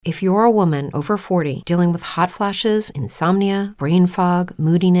If you're a woman over 40 dealing with hot flashes, insomnia, brain fog,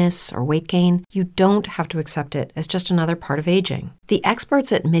 moodiness, or weight gain, you don't have to accept it as just another part of aging. The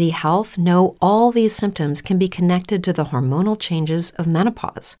experts at MIDI Health know all these symptoms can be connected to the hormonal changes of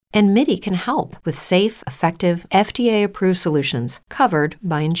menopause. And MIDI can help with safe, effective, FDA-approved solutions covered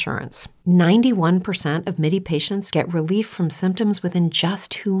by insurance. 91% of MIDI patients get relief from symptoms within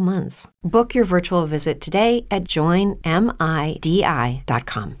just 2 months. Book your virtual visit today at joinmidi.com.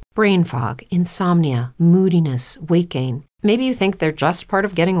 Brain fog, insomnia, moodiness, weight gain. Maybe you think they're just part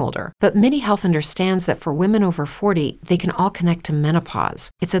of getting older, but MIDI Health understands that for women over 40, they can all connect to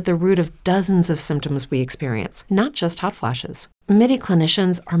menopause. It's at the root of dozens of symptoms we experience, not just hot flashes. MIDI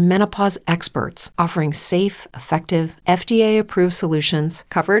clinicians are menopause experts, offering safe, effective, FDA-approved solutions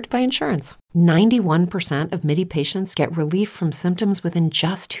covered by insurance. 91% of MIDI patients get relief from symptoms within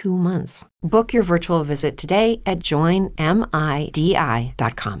just 2 months. Book your virtual visit today at joinmidi.com.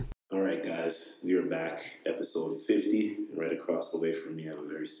 All right, guys, we are back, episode 50. Right across the way from me, I have a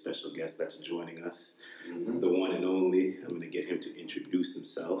very special guest that's joining us, the one and only. I'm going to get him to introduce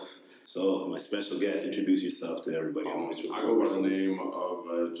himself. So, my special guest, introduce yourself to everybody. I go by the name of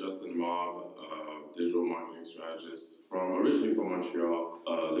Justin Mobb, digital marketing strategist, originally from Montreal,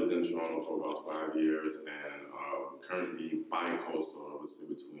 lived in Toronto for about 5 years, and currently bi-coastal, obviously,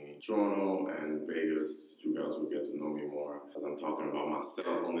 between Toronto and Vegas. You guys will get to know me more as I'm talking about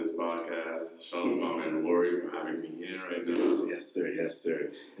myself on this podcast. Shout out to my man Rory for having me here right now. Yes,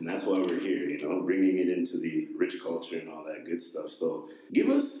 sir. And that's why we're here, bringing it into the rich culture and all that good stuff. So give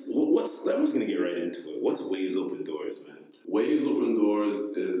us, I'm just going to get right into it. What's Waves Open Doors, man? Waves Open Doors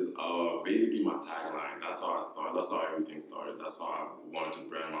is basically my tagline. That's how I started. That's how everything started. That's how I wanted to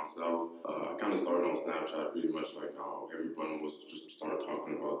brand myself. I kind of started on Snapchat pretty much like how everyone was just started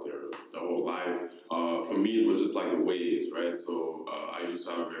talking about their whole life. For me, it was just like the waves, right? So I used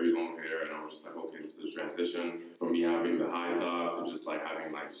to have very long hair, and I was just like, okay, this is a transition from me having the high top to just like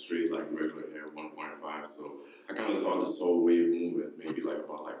having like straight like regular hair, 1.5. So I kind of started this whole wave movement maybe like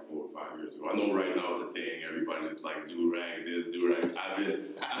about like 4 or 5 years ago. I know right now it's a thing. Everybody's like do-rag this, do-rag. I've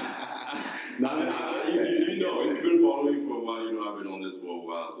been, if you've been following me for a while, I've been on this for a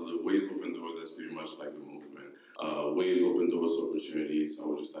while. So the Waves Open Doors, that's pretty much like the movement. Waves Open Doors opportunities. So I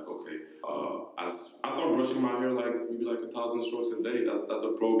was just like, okay. I started brushing my hair like maybe like 1,000 strokes a day. That's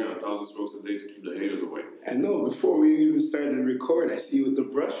the program, 1,000 strokes a day to keep the haters away. I know. Before we even started to record, I see you with the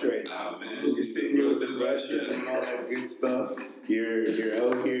brush right now, man. You're sitting here with the brush and all that good stuff. You're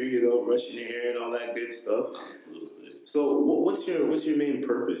out here, brushing your hair and all that good stuff. Absolutely. So what's your main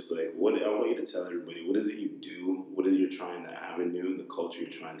purpose? Like, I want you to tell everybody, what is it you do? What is you're trying to avenue, the culture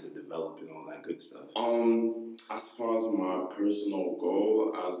you're trying to develop and all that good stuff? As far as my personal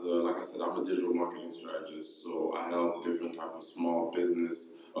goal, like I said, I'm a digital marketing strategist, so I help different types of small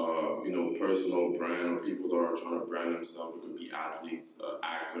business, personal brand, or people that are trying to brand themselves. It could be athletes,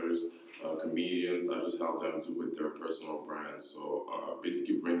 actors, comedians. I just help them do with their personal brand. So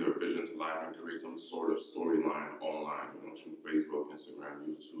basically bring their vision to life and create some sort of storyline online, through Facebook, Instagram,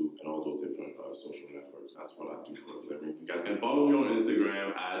 YouTube, and all those different social networks. That's what I do for a living. You guys can follow me on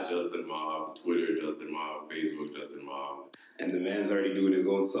Instagram at Justin Mobb, Twitter Justin Mobb, Facebook Justin Mobb. And the man's already doing his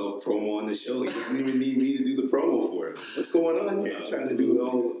own self-promo on the show. He doesn't even need me to do the promo for him. What's going on here? Trying to do it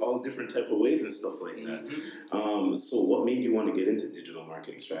all different type of ways and stuff like that. So what made you want to get into digital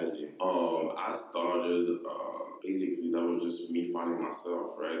marketing strategy? I started, basically, that was just me finding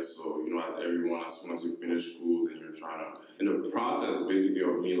myself, right? So, as everyone, as soon as you finish school, then you're trying to, in the process, basically,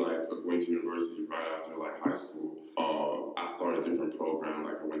 of me, like, going to university right after, like, high school, I started a different program.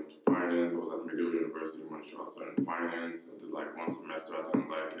 Like, I went to finance. I was at McGill University in Montreal. I started finance. I did, like, 1 semester. I didn't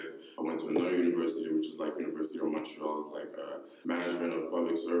like it. I went to another university, which is, like, University of Montreal, like, management of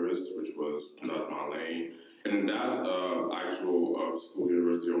public service, which was not my lane. And in that actual school,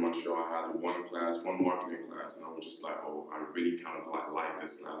 University of Montreal, I had one marketing class, and I was just like, I really kind of like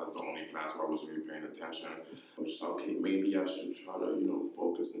this class. That's the only class where I was really paying attention. I was just like, okay, maybe I should try to,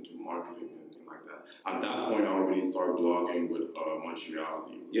 focus into marketing and things like that. At that point, I already started blogging with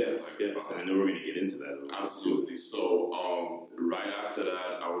Montreality. Yes. I know we're going to get into that a little. Absolutely. So right after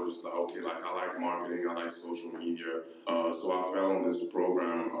that, I was just like, okay, like I like marketing, I like social media. So I fell on this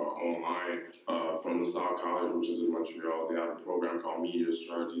program online from the South College, which is in Montreal. They had a program called Media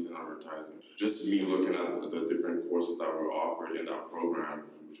Strategies and Advertising. Just me looking at the different courses that were offered in that program,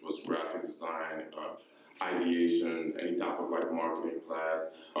 which was graphic design, ideation, any type of like marketing class.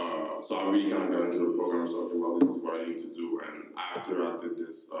 So I really kind of got into the program. So okay, well, this is what I need to do. And after I did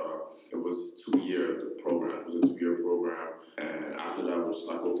this, it was 2-year program. It was a 2-year program. And after that, I was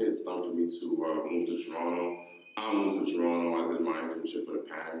like, okay, it's time for me to move to Toronto. I moved to Toronto. I did my internship for the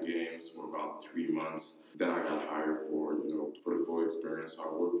Pan Am Games for about 3 months. Then I got hired for the full experience. So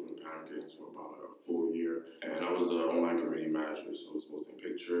I worked for the Pan Am Games for about a full year, and I was the online community manager. So I was posting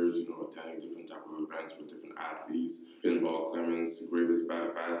pictures, attending different type of events with different athletes. Pinball Clemens, Gravis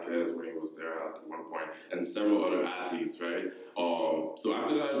Vasquez when he was there at one point, and several other athletes, right? So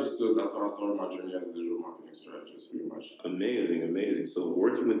after that, that's how I started my journey as a digital marketing strategist, pretty much. Amazing, amazing. So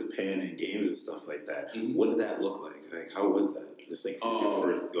working with the Pan and games and stuff like that, what did that look like? Like, how was that? Just like your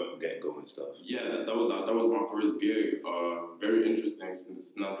first get-go and stuff. Yeah, that was my first gig. Very interesting since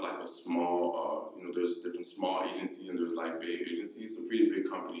it's not like a small, there's different small agencies and there's like big agencies, so pretty big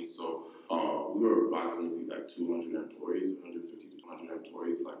companies. So we were approximately like 200 employees, 150 to 200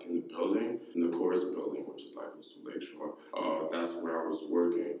 employees, like in the building, in the Chorus building, which is like close to Lakeshore. That's where I was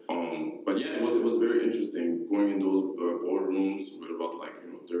working. But yeah, it was very interesting going in those boardrooms with about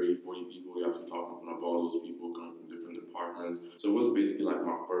 30, 40 people. You have to talk in front of all those people coming from different departments. So it was basically like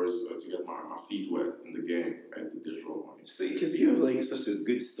my first to get my feet wet in the game, right? The digital marketing. See, because you have like such a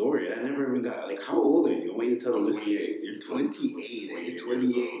good story. I never even got like, how old are you? I want you to tell I'm them. 28. You're 28. You're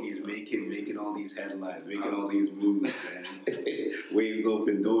 28. And he's making all these headlines, making all these moves, man. Waves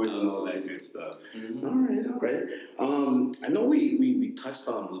open doors and all that good stuff. Mm-hmm. All right. I know we touched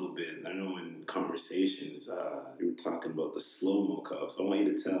on a little bit. I know in conversations you were talking about the slow-mo cups. I want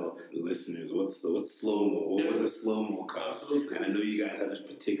you to tell the listeners what's slow-mo. What was a slow-mo cup? Absolutely. And I know you guys had a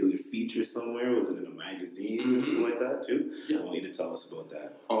particular feature somewhere. Was it in a magazine or something like that too? Yeah. I want you to tell us about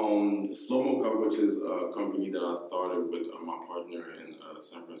that. The Slow-Mo Cup, which is a company that I started with my partner in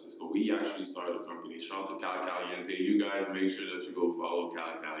San Francisco. We actually started a company. Shout out to Cal Caliente. You guys make sure that you go follow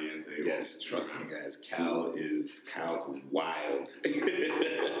Cal Caliente. Yes, trust me, guys. Cal's wild.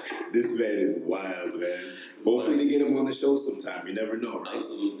 This man is wild, man. Hopefully to get him on the show sometime. You never know, right?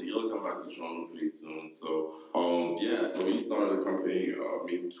 Absolutely. He'll come back to Toronto pretty soon. So, so we started the company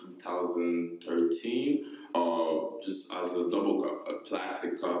maybe 2013. Just as a double cup, a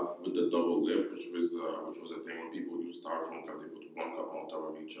plastic cup with a double lip, which was a thing when people use styrofoam cup, they put one cup on top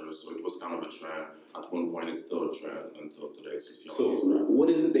of each other. So it was kind of a trend. At one point, it's still a trend until today. So what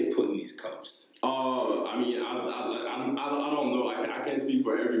is it they put in these cups? I don't know. I can't speak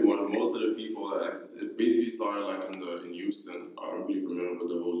for everyone. Most of the people, it basically started like in Houston. I'm pretty familiar with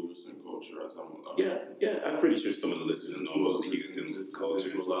the whole Houston culture. I'm pretty sure some of the listeners know about the Houston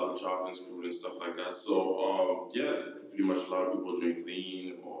culture. A lot of chocolate screwed and stuff like that. So pretty much a lot of people drink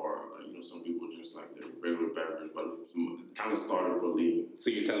lean, or some people just like their regular beverage, but it kind of started for lean. So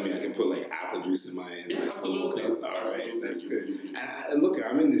you're telling me I can put like apple juice in my absolutely. All right, that's good. And look,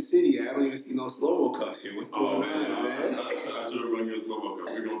 I'm in the city. I don't even see no slow-mo cups here. What's going on, man? I should have run you a slow-mo cup.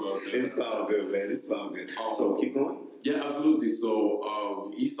 We're gonna go outside. It's all good, man. It's all good. So keep going. Yeah, absolutely.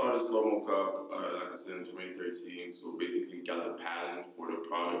 So he started Slow-Mo Cup, like I said, in 2013. So basically got the patent for the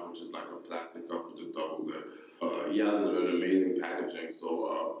product, which is like a plastic cup with a double lip. He has an amazing packaging.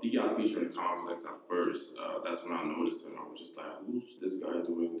 So he got featured in Complex at first. That's when I noticed him. I was just like, who's this guy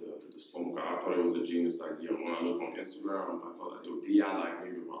doing the Slow-Mo Cup? I thought it was a genius idea. When I looked on Instagram, he had like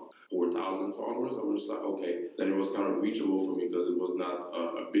maybe about 4,000 followers. I was just like, okay. Then it was kind of reachable for me because it was not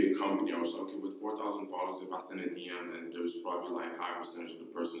a big company. I was like, okay, with 4,000 followers, if I send a DM, then there's probably like high percentage of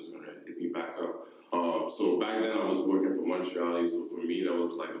the person is going to hit me back up. So back then I was working for Montreal. So for me, that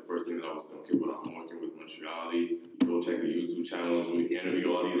was like the first thing that I was saying, okay, well, I'm working with Montreal. Go check the YouTube channels and we interview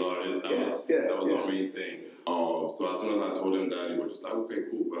all these artists. That was our main thing. So as soon as I told him that, he was just like,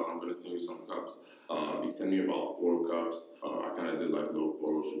 okay, cool. Well, I'm going to send you some cups. He sent me about 4 cups. I kind of did like little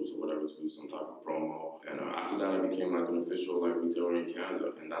photo shoots or whatever to do some type of promo. And after that, I became like an official like retailer in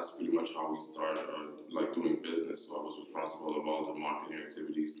Canada. And that's pretty much how we started like doing business. So I was responsible of all the marketing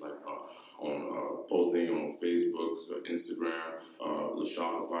activities, like on posting on Facebook, Instagram, the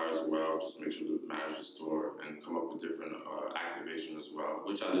Shopify as well. Just make sure to manage the store and come up with different activation as well.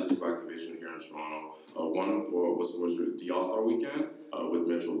 Which I did 2 activation here in Toronto. One was the All-Star Weekend with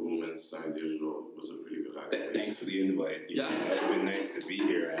Metro Boomin, Sunny Digital. Was a pretty good activation. Thanks for the invite. It's been nice to be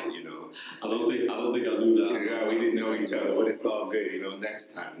here. And I don't think I'll do that. Yeah, we didn't know each other, but it's all good.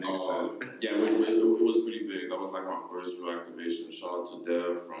 Next time. Yeah, it was pretty big. That was like my first real activation. Shout out to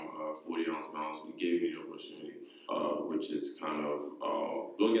Dev from 40 Ounce Bounce. He gave me the opportunity, which is kind of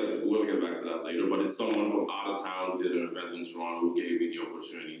we'll get back to that later. But it's someone from out of town who did an event in Toronto who gave me the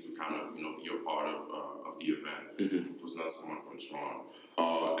opportunity to kind of be a part of the event. Mm-hmm. It was not someone from Toronto.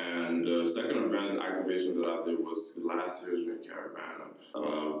 And the second event activation that I did was last year's Drink Caravana.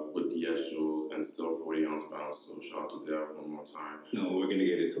 with the Yes Jules and still 40 ounce bounce. So shout out to Dev one more time. No, we're gonna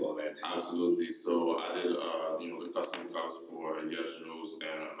get into all that. Absolutely. So I did, the custom cups for Yes Jules,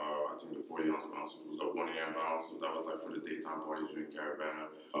 and I think the 40 ounce bounce was a 1 a.m. bounce. So that was like for the daytime parties in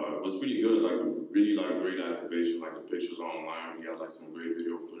Caravana. It was pretty good. Like really like great activation. Like the pictures online. We had like some great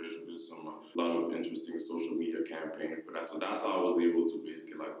video footage. We did some a lot of interesting social media campaign for that. So that's how I was able to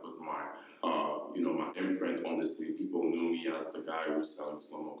basically like put my my imprint on the city. People knew me as the guy who was selling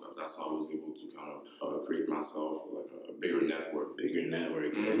slow-mo cups. That's how I was able to kind of create myself like a bigger network.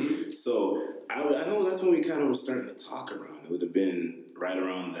 Mm-hmm. So I know that's when we kind of were starting to talk around. It would have been right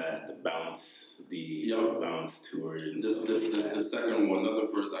around the bounce, the bounce tour. And the second one, not the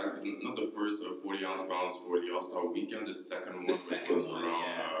first 40 ounce bounce for the All Star weekend. The second one was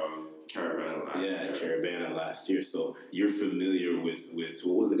around Caravana last year. Caravana last year. So you're familiar with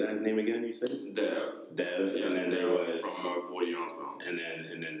what was the guy's name again? You said Dev. Yeah, and then there was from 40 ounce bounce. And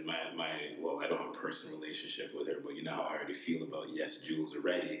then my I don't have a personal relationship with her, but you know how I already feel about Yes Jules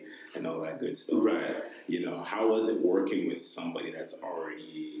already and all that good stuff. Right. You know, how was it working with somebody that's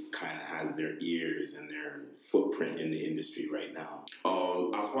already kind of has their ears and their footprint in the industry right now?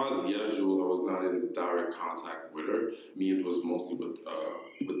 As far as Yes Jules, I was not in direct contact with her. Me, it was mostly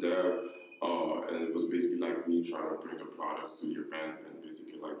with Dev. And it was basically like me trying to bring the products to the event and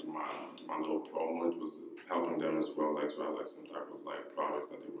basically like do my little promo. It was helping them as well, like to have like some type of like products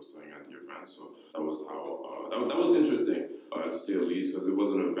that they were selling at the event. So that was how that was interesting to say the least, because it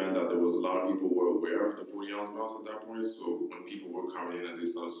was an event that there was a lot of people were aware of the 40 ounce bounce at that point. So when people were coming in and they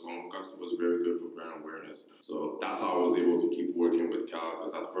saw the slow-mo cups, it was very good for brand awareness. So that's how I was able to keep working with Cal,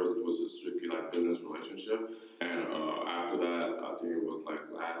 because at first it was a strictly like business relationship, and after that I think it was like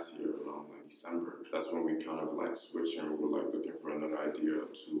last year around like December. That's when we kind of like switched and we were like looking for another idea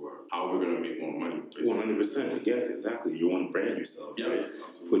to how we're gonna make more money. 100%. Yeah, exactly. You want to brand yourself, right?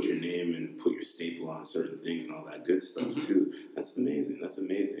 Absolutely. Put your name and put your staple on certain things and all that good stuff too. That's amazing.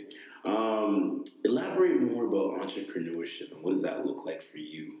 Elaborate more about entrepreneurship and what does that look like for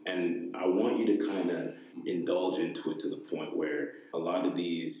you? And I want you to kind of indulge into it to the point where a lot of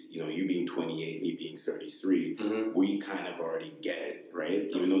these, you being 28, me being 33, we kind of already get it, right?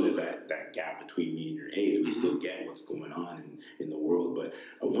 Even though there's that gap between me and your age, we still get what's going on in the world. But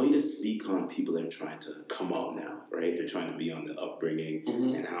I want you to speak on people that are trying to come up now, right? They're trying to be on the upbringing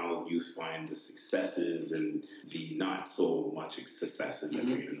and how you find the successes and the not so much successes that you're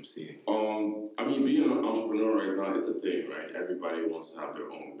going to end up seeing. I mean, being an entrepreneur right now, it's a thing, right? Everybody wants to have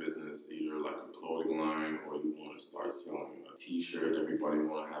their own business, either like a clothing line or you want to start selling a t-shirt. Everybody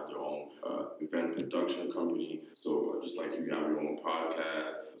want to have their own event production company. So just like you have your own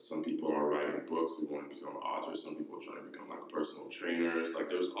podcast, some people are writing books, they want to become authors. Some people are trying to become like personal trainers. Like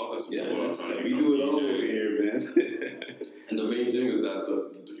there's all types of people. We do it all over here, man. And the main thing is that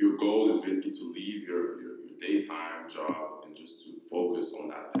your goal is basically to leave your daytime job and just to focus on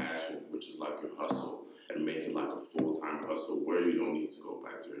that passion, which is like your hustle, and make it like a full-time hustle where you don't need to go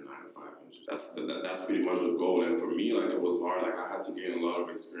back to your 9 to 5. That's pretty much the goal. And for me, like it was hard. Like I had to gain a lot of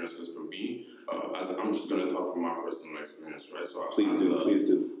experience, because for me, I'm just gonna talk from my personal experience, right? So please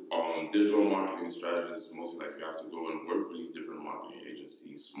do. Digital marketing strategies, mostly like you have to go and work for these different marketing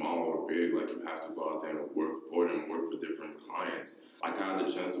agencies, small or big. Like you have to go out there and work for them, work for different clients. Like I had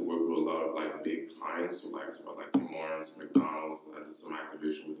the chance to work with a lot of like big clients, so like Tim Hortons, McDonald's. I did some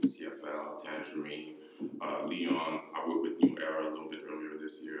activation with the CFL, Tangerine, Leon's. I worked with New Era a little bit earlier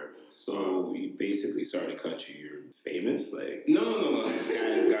this year. So you basically, sorry to cut you, you're famous? Like No.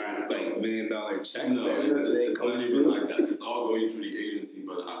 Guys got like $1 million checks. No, it's not even like that. It's all going through the agency.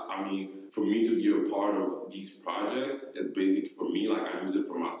 But I mean, for me to be a part of these projects, it's basically for me, like I use it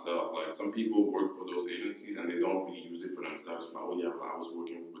for myself. Like some people work for those agencies and they don't really use it for themselves. But I was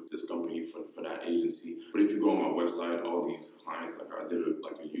working with this company for that agency. But if you go on my website, all these clients, like I did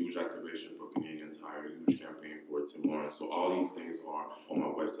a huge activation for Canadian Tire, a huge campaign for Tim Hortons. So all these things are on my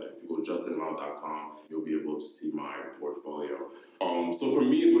website. If you go to justinmao.com, you'll be able to see my portfolio. So for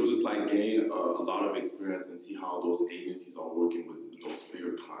me, it was just like gain a lot of experience and see how those agencies are working with those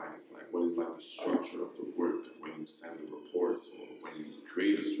bigger clients. Like what is like the structure of the work when you send the reports, or when you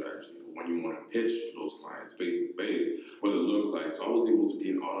create a strategy, or when you want to pitch to those clients face to face, what it looks like. So I was able to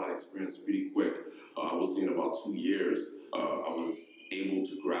gain all that experience pretty quick. I was in about 2 years. I was able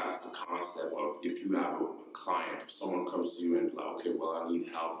to grasp the concept of, if you have a client, if someone comes to you and like, okay, well, I need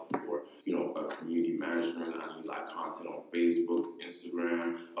help for, community management, I need like content on Facebook,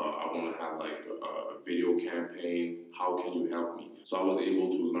 Instagram, I want to have like a video campaign, how can you help me? So I was able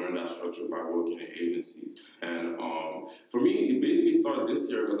to learn that structure by working in agencies. And for me, it basically started this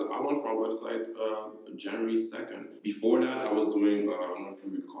year because I launched my website January 2nd. Before that, I was doing, I don't know if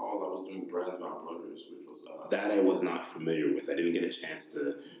you recall, called? I was doing Brands by Brothers, which was that I was not familiar with. I didn't get a chance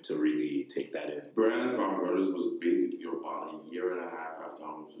to really take that in. Brands by Brothers was basically about a year and a half after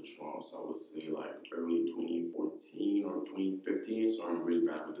I moved to Toronto. So I would say like early 2014 or 2015. So I'm really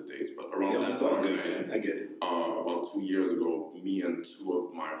bad with the dates, but around that that's all time, good, right? man. I get it. About 2 years ago, me and two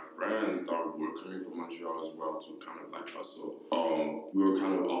of my friends that were coming from Montreal as well to kind of like hustle. We were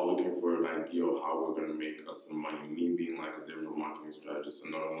kind of all looking for an idea of how we're gonna make us some money. Me being like a digital marketing strategist,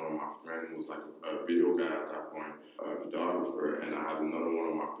 another one of my friends was like a video guy at that point, a photographer, and I had another one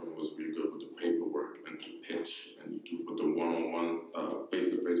of my friends who was really good with the paperwork and to pitch and to put the one-on-one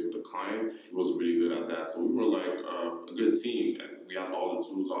face-to-face with the client. He was really good at that. So we were like a good team, and we had all the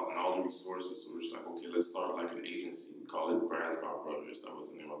tools and all the resources. So we're just like, okay, let's start like an agency. We call it Brands by Brothers. That was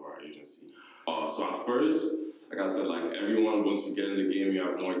the name of our agency. So at first, like I said, like everyone, once you get in the game, you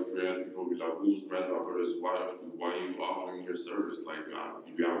have no experience. People will be like, "Who's Brands by Brothers? Why are you offering your service? Like,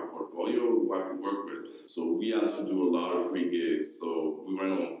 do you have a portfolio? Who have you worked with?" So we had to do a lot of free gigs. So we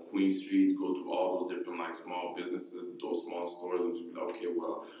went on Queen Street, go to all those different like small businesses, those small stores, and just be like, "Okay,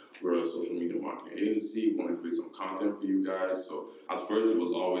 well, we're a social media marketing agency. We want to create some content for you guys." So at first, it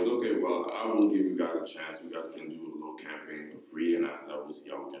was always, "Okay, well, I will give you guys a chance. You guys can do a little campaign for free, and after that, we'll see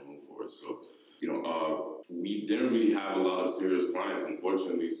how we can move forward." So we didn't really have a lot of serious clients,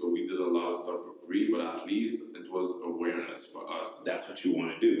 unfortunately, so we did a lot of stuff for free, but at least it was awareness for us. That's what you want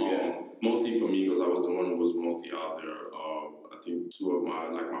to do, yeah. Mostly for me, because I was the one who was mostly out there. I think two of my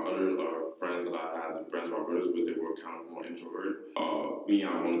other friends that I had, the Brands by Brothers with, they were kind of more introvert. Me,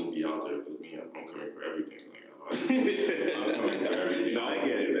 I wanted to be out there, because me, I'm coming for everything. I'm coming for everything. No, I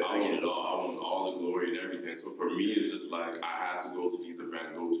get it, man. I want all the glory and everything. So for me, it's just like I had to go to these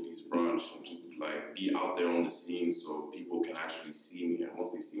events, go to these brunch, and just like be out there on the scene so people can actually see me. And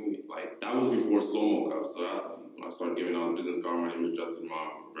once they see me, like that was before Slow Mo Cup. So that's when I started giving out the business card. My name is Justin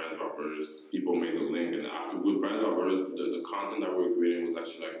Ma, Brands by Brothers. People made the link, and after with Brands by Brothers, the content that we were creating was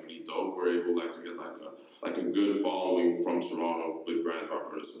actually like really dope. We were able like to get like a good following from Toronto with Brands by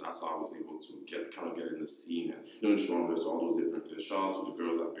Brothers. So that's how I was able to get in the scene. And in Toronto, there's all those different things. Shout out to the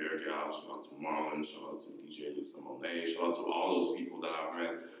girls at Bear Gal, shout out to Marlon, shout out to DJ Lisa Monet, shout out to all those people that I've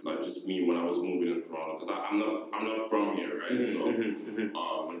met. Like just me when I was moving in Toronto, because I'm not from here, right? So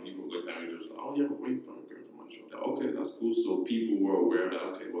when people look at me, they're just like, "Oh yeah, where you from?" You're from Montreal. Okay, that's cool. So people were aware that,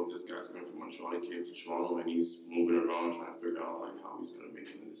 okay, well, this guy's coming from Montreal. He came to Toronto and he's moving around trying to figure out like how he's gonna make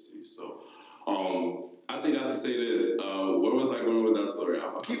it in the city. So I say that to say this. Where was I going with that story?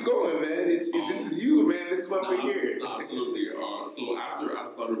 Keep going, man. This is you, man. This is what we're here. Absolutely. So after I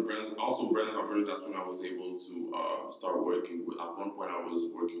started Brands by Brothers, that's when I was able to start working with. At one point, I was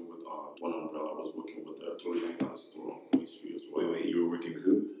working with One Umbrella. I was working with the Tory Lanez at the store on Queen Street as well. Wait, you were working with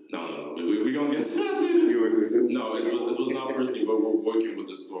who? No. We gonna get that later. You were working with who? No, it was not personally, but we're working with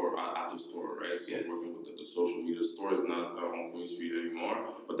the store at the store, right? So working with the social media store is not on Queen Street anymore,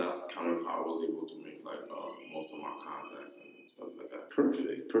 but that's kind of how I was able to make like most of my contacts and stuff like that.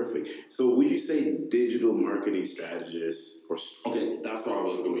 Perfect. So would you say digital marketing strategist or... Okay, that's what I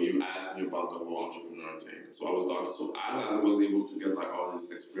was doing. You asked me about the whole entrepreneur thing. So I was talking, so as I was able to get like all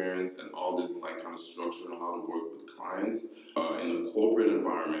this experience and all this like kind of structure on how to work with clients in a corporate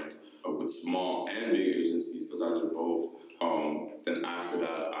environment with small and big agencies, because I did both. Then after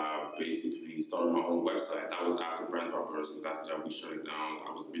that, I basically started my own website. That was after Brands by Brothers, because after that we shut it down.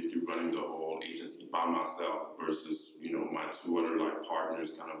 I was basically running the whole agency by myself versus, my two other like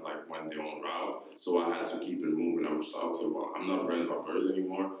partners kind of like went their own route. So I had to keep it moving. I was like, okay, well, I'm not Brands by Brothers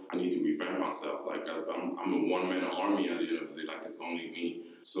anymore. I need to revamp myself. Like I'm a one-man army at the end of the day. Like it's only me.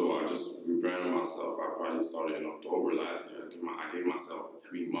 So I just rebranded myself. I probably started in October last year. I gave myself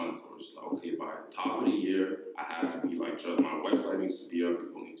 3 months. I was just like, okay, by top of the year, I have to be like, just my website needs to be up.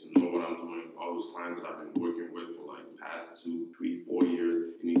 People need to know what I'm doing. All those clients that I've been working with for like past 2, 3, 4 years,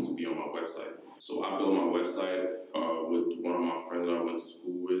 it needs to be on my website. So I built my website with one of my friends that I went to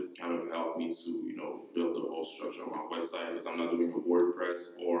school with, kind of helped me to, build the whole structure of my website, because I'm not doing a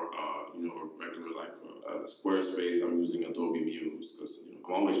WordPress or, a regular like Squarespace. I'm using Adobe Muse, because,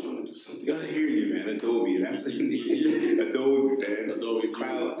 I'm always trying to do something. I hear you, man. Adobe, that's Adobe, man. Adobe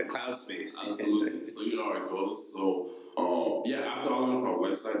the cloud space. Absolutely. So you know how it goes. So after I launched my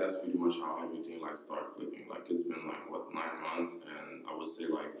website, that's pretty much how everything like started clicking. Like it's been like 9 months, and I would say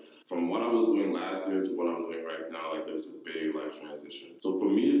like from what I was doing last year to what I'm doing right now, like there's a big like transition. So for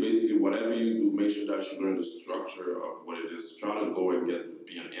me, basically whatever you do, make sure that you learn the structure of what it is. Try to go and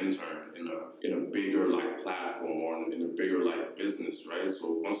be an intern in a bigger like platform or in a bigger like business, right?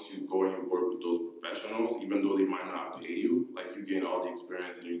 So once you go and you work with those professionals, even though they might not pay you, like you gain all the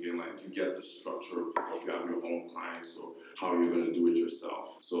experience and you get the structure of if you have your own clients, so how you're gonna do it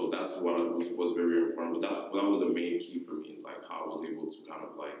yourself. So that's what was very important. But that was the main key for me, like how I was able to kind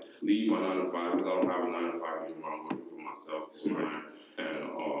of like leave my 9 to 5, because I don't have a 9 to 5 anymore. I'm working for myself full time.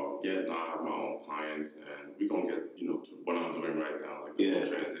 And now I have my own clients, and we gonna get to what I'm doing right now, like the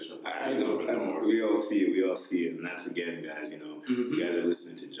transition. I know. We all see it, and that's again, guys. You guys are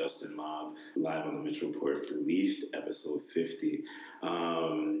listening to Justin Mobb live on the Mitchell Report, released episode 50.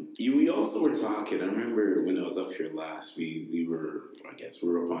 We also were talking. I remember when I was up here last, we were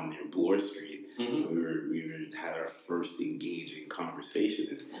up on near Bloor Street. We had our first engaging conversation,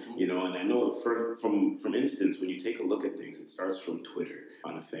 and and I know from instance, when you take a look at things, it starts from Twitter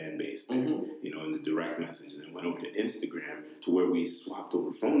on a fan base there, in the direct messages, and went over to Instagram to where we swapped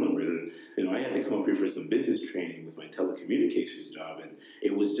over phone numbers, and I had to come up here for some business training with my telecommunications job, and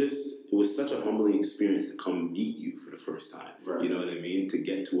it was such a humbling experience to come meet you for the first time. Right. You know what I mean? To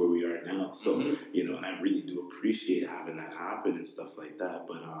get to where we are now. So, and I really do appreciate having that happen and stuff like that.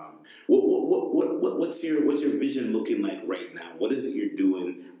 But what's your vision looking like right now? What is it you're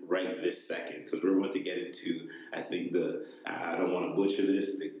doing right this second? Because we're about to get into, I think I don't want to butcher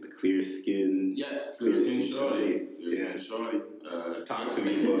this, the clear skin. Yeah, clear skin shorty. Talk to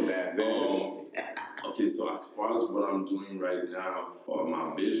me about that, man. Okay, so as far as what I'm doing right now, or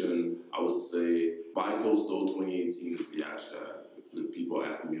my vision, I would say Bi-Coastal 2018 is the hashtag. If people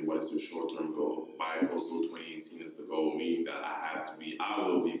asking me what is your short-term goal, Bi-Coastal 2018 is the goal, meaning that I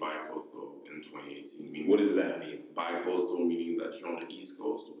will be Bi-Coastal in 2018. What does that mean? Bi-Coastal meaning that you're on the East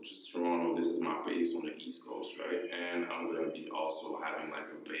Coast, which is Toronto. This is my base on the East Coast, right? And I'm going to be also having like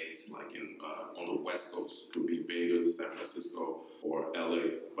a base like on the West Coast. Could be Vegas, San Francisco, or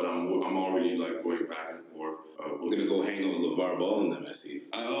LA. But I'm already like going back and forth. We're going to go hang out with LeVar Ball and them, I see.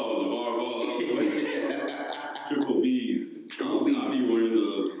 LeVar Ball. Triple B's. I'll be wearing the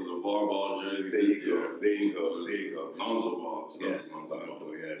LeVar Ball jersey this year. There you go. Lonzo Ball. Yes.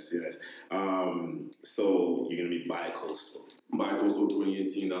 So you're going to be Bi-Coastal. Bi-Coastal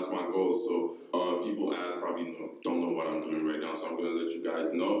 2018, that's my goal. So people probably don't know what I'm doing right now, so I'm going to let you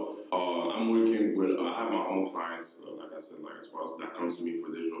guys know. I'm working with, I have my own clients, like I said, as far as that comes to me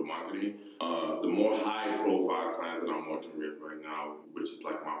for digital marketing. The more high-profile clients that I'm working with right now, which is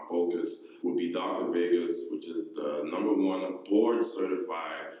like my focus, would be Dr. Vegas, which is the #1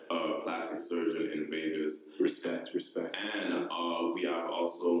 board-certified plastic surgeon in Vegas. Respect. And we have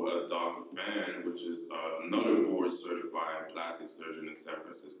also Dr. Fan, which is another board-certified plastic surgeon in San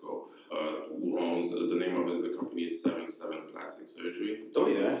Francisco, who owns, the name of his company is 77 Plastic Surgery. Oh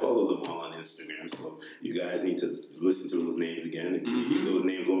yeah, I follow them all on Instagram, so you guys need to listen to those names again. And can you give those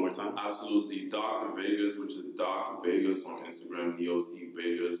names one more time? Absolutely. Dr. Vegas, which is Doc Vegas on Instagram, DOC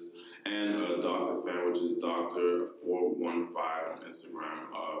Vegas, and Dr. Fan, which is Dr. 415 on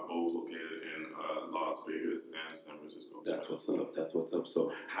Instagram, both located in Las Vegas and San Francisco. That's what's up.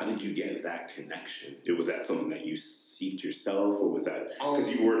 So how did you get that connection? Was that something that you seeked yourself, or was that because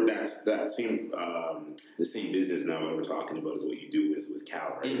you were that same the same business now that we're talking about is what you do with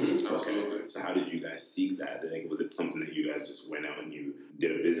Cal, right? Okay. So how did you guys seek that? Was it something that you guys just went out and you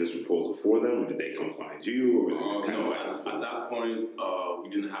did a business proposal for them, or did they come find you, or was it just kind of at that point we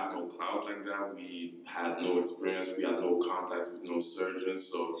didn't have no clout like that. We had no experience. We had no contacts with no surgeons.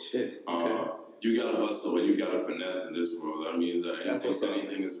 So you gotta hustle and you gotta finesse in this world. That means that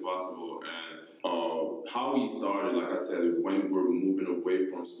anything is possible. And how we started, like I said, when we're moving away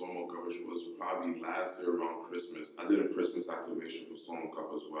from slow-mo coverage was probably last year around Christmas. I did a Christmas activation for slow-mo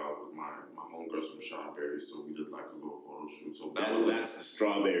cup as well with my homegirls from Strawberry, so we did like a little photo shoot. So that's the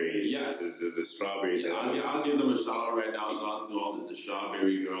Strawberry. Yes. The Strawberries. Yeah, I'll give them a shout out right now. Shout out to all the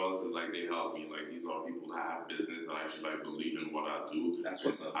Strawberry girls, because like they help me. Like these are people that have business that actually like believe in what I do. That's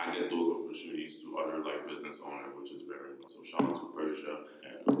what's up. I get those opportunities to other like business owners, which is very important. So shout out to Persia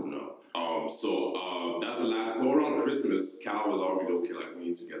and So that's the last. So around Christmas, Cal was already okay. Like we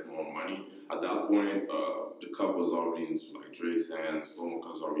need to get more money. At that point, the cup was already into like Drake's hands. Slow-mo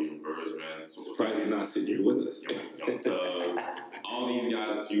cup's already in Bird's hands. So surprised he's not sitting here with us. Young Thug, all these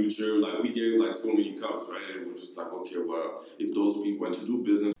guys, Future. Like we gave like so many cups, right? And we're just like, okay, well, if those people went to do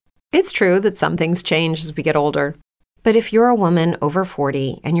business. It's true that some things change as we get older. But if you're a woman over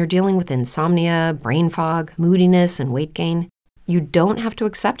 40 and you're dealing with insomnia, brain fog, moodiness, and weight gain, you don't have to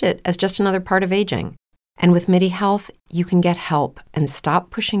accept it as just another part of aging. And with MIDI Health, you can get help and stop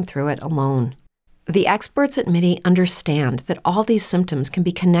pushing through it alone. The experts at MIDI understand that all these symptoms can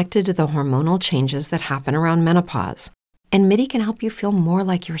be connected to the hormonal changes that happen around menopause. And MIDI can help you feel more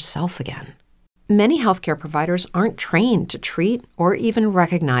like yourself again. Many healthcare providers aren't trained to treat or even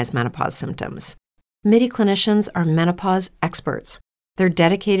recognize menopause symptoms. MIDI clinicians are menopause experts. They're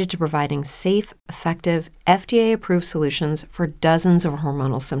dedicated to providing safe, effective, FDA-approved solutions for dozens of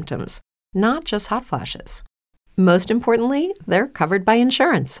hormonal symptoms, not just hot flashes. Most importantly, they're covered by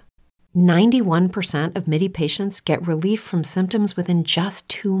insurance. 91% of MIDI patients get relief from symptoms within just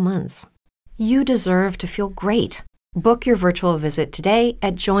 2 months. You deserve to feel great. Book your virtual visit today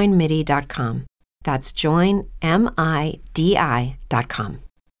at joinmidi.com. That's joinmidi.com.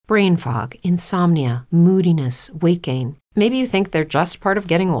 Brain fog, insomnia, moodiness, weight gain. Maybe you think they're just part of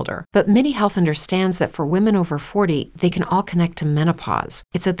getting older, but MIDI Health understands that for women over 40, they can all connect to menopause.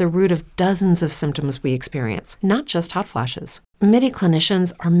 It's at the root of dozens of symptoms we experience, not just hot flashes. MIDI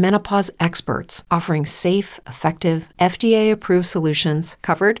clinicians are menopause experts, offering safe, effective, FDA-approved solutions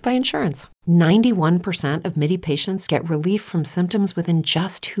covered by insurance. 91% of MIDI patients get relief from symptoms within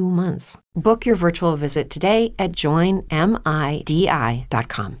just 2 months. Book your virtual visit today at joinmidi.com.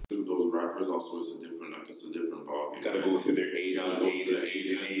 Those rappers also is a different, like it's a different ballgame. Gotta go through their agent,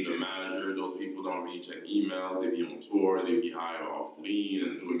 the manager. Those people don't really check emails. They be on tour. They be high off lean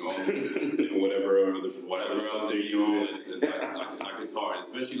and doing all this whatever else they're using. It's like it's hard,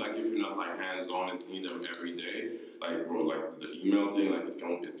 especially like if you're not like hands on and seeing them every day. Like bro, like the email thing, like it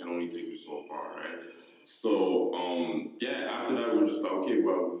can only take you so far, right? So after that we're just like, okay,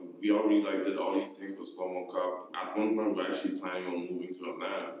 well, we already like did all these things for Slow Mo Cup. At one point we're actually planning on moving to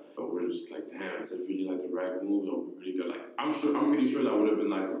Atlanta, but we're just like, damn, is it really like the right move? Or we really good? Like I'm pretty sure that would have been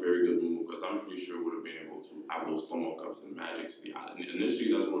like a very good move, because I'm pretty sure we would have been able to have those Slow Mo Cups in Magic City.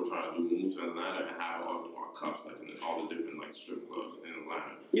 Initially that's what we're trying to do, move to Atlanta and have our cups like in all the different like strip clubs in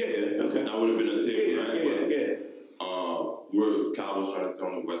Atlanta. Yeah, okay. That would have been a thing, right? Yeah. Kyle was trying to stay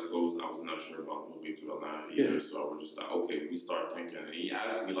on the West Coast. I was not sure about moving to Atlanta either, so we're just like, okay, we start thinking. And he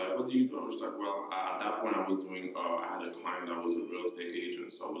asked me like, what do you do? I was like, well, at that point I was doing, I had a client that was a real estate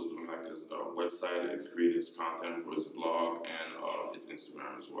agent, so I was doing like his website and creating his content for his blog and his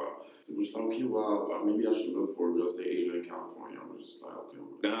Instagram as well. So we're just like, okay, well, maybe I should look for a real estate agent in California. We're just like, okay.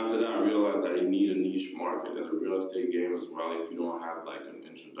 Then after that, I realized that you need a niche market in the real estate game as well. If you don't have like an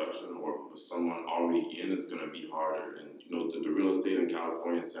introduction or someone already in, it's gonna be harder. And the real estate in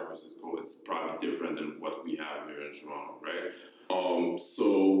California and San Francisco is probably different than what we have here in Toronto, right?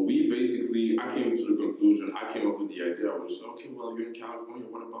 So I came to the conclusion, I came up with the idea, I was just, okay, well, you're in California,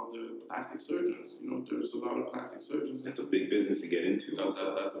 what about the plastic surgeons? There's a lot of plastic surgeons. That's a big business to get into. That's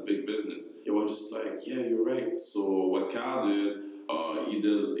a big business. I was just like, yeah, you're right. So what Cal did,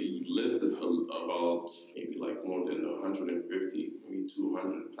 he listed about maybe like more than 150, maybe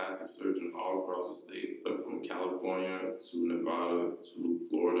 200 plastic surgeons all across the state, but from California to Nevada to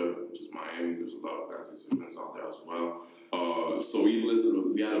Florida, which is Miami. There's a lot of plastic surgeons out there as well. So we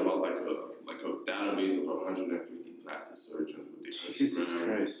had about like a database of 150 plastic surgeons with their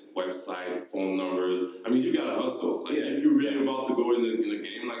Instagram, website, phone numbers. I mean, you gotta hustle. Like if you're really about to go in a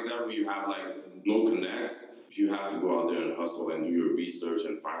game like that where you have like no connects, you have to go out there and hustle and do your research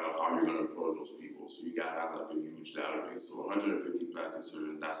and find out how you're going to approach those people. So you got to have like a huge database. So 150 plastic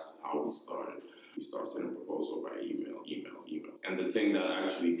surgeons, that's how we started. We started sending proposals by emails. And the thing that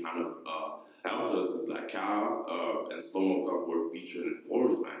actually kind of helped us is that Cal and Slow Mo Cup were featured in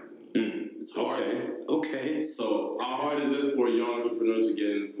Forbes magazine. It's hard. Okay. So how hard is it for a young entrepreneur to get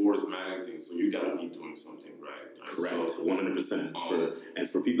in Forbes magazine? So you got to be doing something right. Correct, so, 100%. And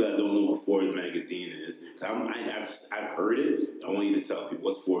for people that don't know what Forbes magazine is, I've heard it. I want you to tell people,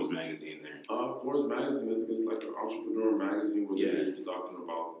 what's Forbes magazine there? Forbes magazine, I think it's like an entrepreneur magazine where they're usually talking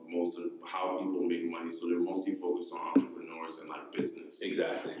about most of how people make money. So they're mostly focused on entrepreneurs and like business.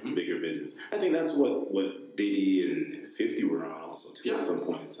 Exactly, bigger business. I think that's what Diddy and 50 were on also too at some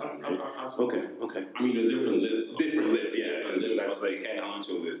point in time, right? Absolutely. Okay. I mean, a different list. Yeah. That's like head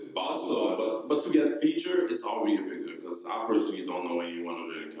honcho list. But to get featured, it's already a big deal, because I personally don't know anyone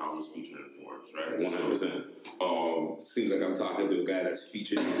other than Cal who's featured in Forbes, right? 100%. Seems like I'm talking to a guy that's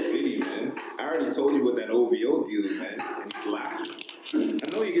featured in the city, man. I already told you what that OVO deal is, man. And he's laughing. I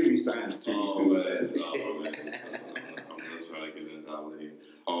know you're going to be signed pretty soon, man. I'm going to try to get in that lane.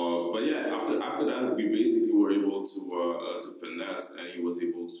 But yeah, after that, we basically were able to finesse, and he was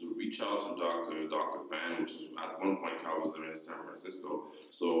able to reach reached out to Dr. Fan, which is at one point Cal was living in San Francisco.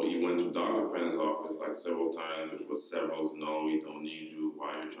 So he went to Dr. Fan's office like several times, which was several, no, we don't need you,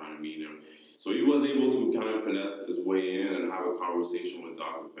 why are you trying to meet him? So he was able to kind of finesse his way in and have a conversation with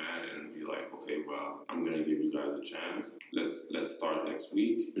Dr. Fan and be like, okay, well, I'm gonna give you guys a chance. Let's start next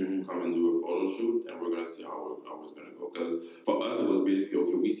week. Come and do a photo shoot, and we're gonna see how it's gonna go. Because for us, it was basically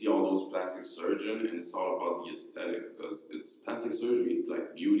okay. We see all those plastic surgeon, and it's all about the aesthetic. Because it's plastic surgery,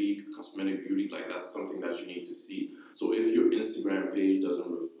 like beauty, cosmetic beauty, like that's something that you need to see. So if your Instagram page doesn't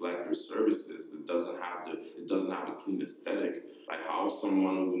reflect your services, it doesn't have a clean aesthetic. Like how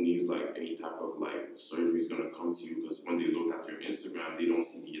someone who needs like any type of like surgery is gonna come to you, because when they look at your Instagram, they don't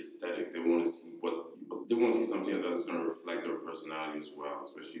see the aesthetic. They want to see they want to see something that's gonna reflect their personality as well.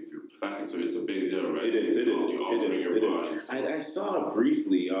 Especially if you're plastic surgery, it's a big deal, right? It is. I saw it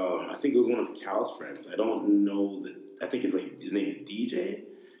briefly. I think it was one of Cal's friends. I don't know that. I think it's like his name is DJ.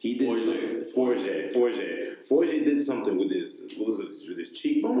 He did Forge did something with his with his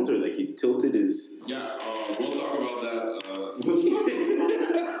cheekbones, or like he tilted his. Yeah, we'll talk about that.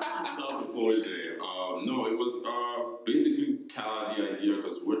 Shout out to Forge. No, it was basically Cal had the idea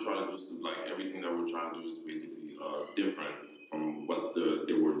because we're trying to do like everything that we're trying to do is basically different from what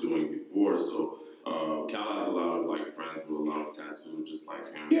they were doing before. So Cal has a lot of like friends with a lot of tattoos, just like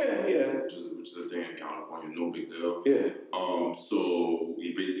him. Yeah. Which is a thing in California, no big deal. Yeah. So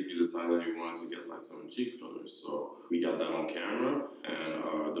we basically decided that we wanted to get like some cheek fillers. So we got that on camera,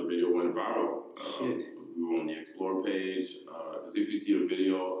 and the video went viral. We were on the Explore page. Because if you see the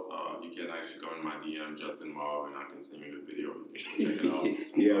video, you can actually go in my DM, Justin Marv, and I can send you the video. You can check it out.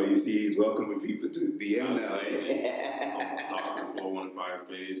 Yeah, you see, he's welcoming people to his DM now. Dr. 415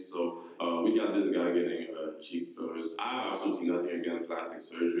 page. So we got this guy getting cheek fillers. I have absolutely nothing against plastic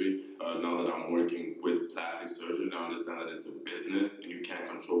surgery. Now that I'm working with plastic surgery, I understand that it's a business, and you can't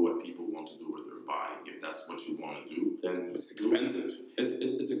control what people want to do with their body. If that's what you want to do, then it's expensive.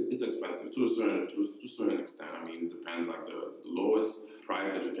 It's expensive to a certain extent. I mean, it depends. Like the lowest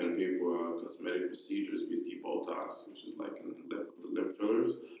price that you can pay for a cosmetic procedure is basically Botox, which is like the lip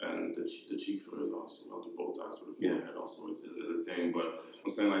fillers, and the cheek fillers also. Well, the Botox for the forehead also is a thing. But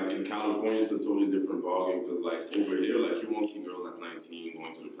I'm saying like in California, it's a totally different ballgame because like over here, like you won't see girls at 19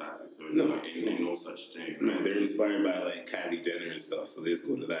 going to the plastic surgery. No, like, ain't no such thing. Man, they're inspired by like Kylie Jenner and stuff, so they just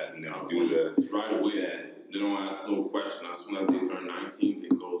go to that and they'll do the right away. Yeah. They don't ask no question. As soon as they turn 19, they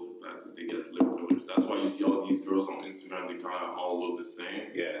go to the plastic. They get lip fillers. That's why you see all these girls on Instagram. They kind of all look the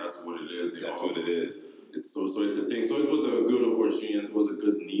same. Yeah, that's what it is. That's what it is. It's so it's a thing. So it was a good opportunity, and it was a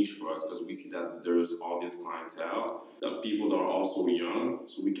good niche for us because we see that there's all this clientele, that people that are also young,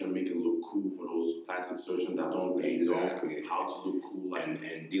 so we can make it look cool for those plastic surgeons that don't really know how to look cool. Like,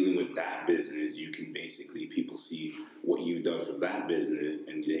 and dealing with that business, you can basically, people see what you've done for that business,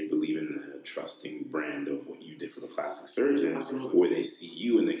 and they believe in the trusting brand of what you did for the plastic surgeons, where they see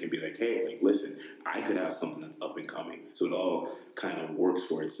you and they can be like, hey, like, listen, I could have something that's up and coming. So it all kind of works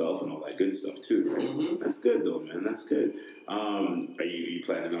for itself and all that good stuff too, right? Mm-hmm. That's good though, man. That's good. Are you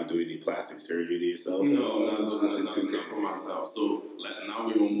planning on doing any plastic surgery to yourself? No, not for myself. So now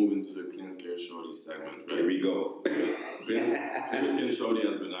we're gonna move into the Clean Skin Shorty segment, right? Here we go. Clean Skin Shorty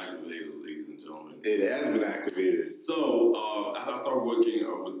has been activated, ladies and gentlemen. It has been activated. So as I start working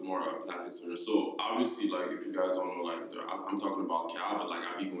with more plastic surgeons, so obviously, like if you guys don't know, like I'm talking about Cal, but like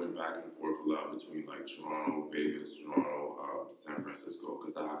I be going back and forth a lot between like Toronto, Vegas, San Francisco,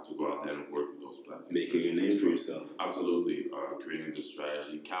 because I have to go out there and work with those plastic surgeons. Making a name for yourself. Absolutely. Creating the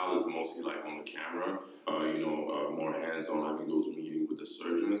strategy. Cal is mostly like on the camera, more hands-on, having those meetings with the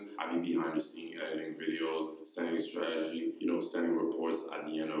surgeons. I be behind the scene editing videos, sending strategy, sending reports at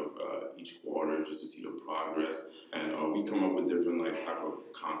the end of each quarter just to see the progress. And we come up with different like type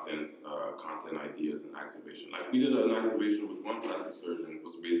of content ideas and activation. Like we did an activation with one plastic surgeon. It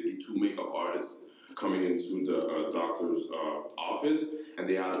was basically 2 makeup artists coming into the doctor's office, and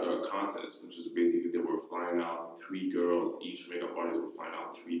they had a contest, which is basically they were flying out 3 girls. Each makeup artist were flying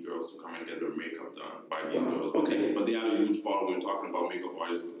out 3 girls to come and get their makeup done by these girls. Okay. But they had a huge following. We're talking about makeup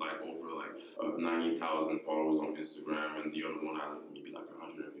artists with like over like 90,000 followers on Instagram, and the other one had maybe like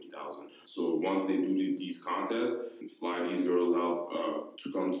 150,000. So once they do these contests and fly these girls out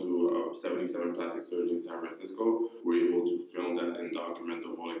to come to 77 Plastic Surgery in San Francisco, we're able to film that and document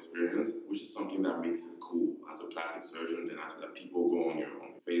the whole experience, which is something that makes it cool. As a plastic surgeon, then after that, people go on your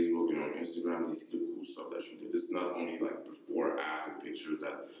Facebook and on Instagram, they see the cool stuff that you did. It's not only like before or after pictures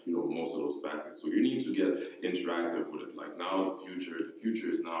that, most of those plastics. So you need to get interactive with it. Like now the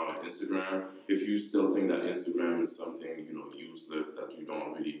future is now on Instagram. If you still think that Instagram is something, useless that you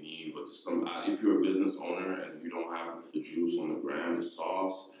don't really need, but if you're a business owner and you don't have the juice on the gram, the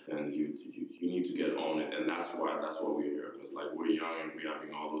sauce, and that's why we're here. Because like we're young and we're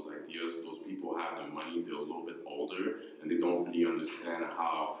having all those ideas. Those people have the money, they're a little bit older, and they don't really understand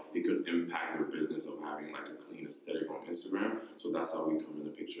how it could impact their business of having like a clean aesthetic on Instagram. So that's how we come in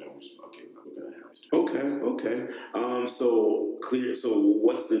the picture and we're just, okay, we're gonna help. Okay. So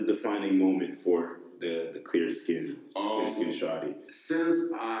what's the defining moment for the clear skin shawty?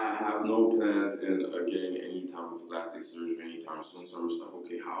 Since I have no plans in getting any type of plastic surgery anytime soon, so I was like,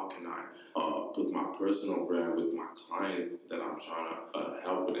 okay, how can I put my personal brand with my clients that I'm trying to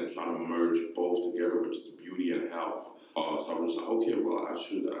help with and trying to merge both together, which is beauty and health. So I was like, okay, well, I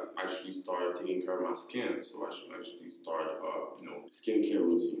should actually start taking care of my skin. So I should actually start, skincare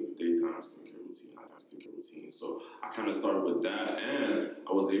routine, daytime skincare routine, nighttime skincare routine. So I kind of started with that, and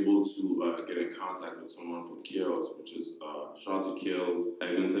I was able to get in contact with someone from Kiehl's, which is shout out to Kiehl's,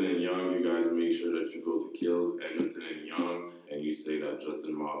 Eglinton and Young. You guys make sure that you go to Kiehl's, Eglinton and Young, and you say that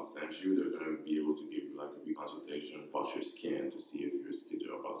Justin Mob sent you. They're gonna be able to give you like a free consultation about your skin to see if your skin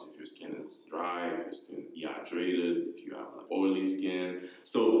is dry, if your skin is dehydrated, if you have like oily skin.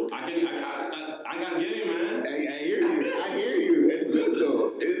 So I got game, man. I hear you. It's good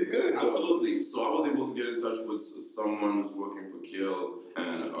though. It's good. Absolutely. So I was able to get in touch with someone who's working for Kiehl's,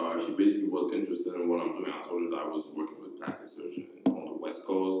 and she basically was interested in what I'm doing. I told her that I was working with plastic surgeon on the West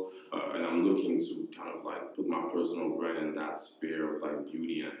Coast, and I'm looking to kind of like put my personal brand in that sphere of like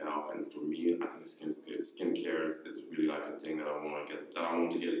beauty and health. And for me, I think skincare is really like a thing that I want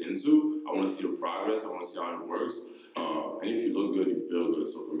to get into. I want to see the progress. I want to see how it works. And if you look good, you feel good.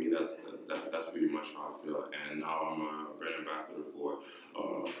 So for me, that's pretty much how I feel. And now I'm a brand ambassador for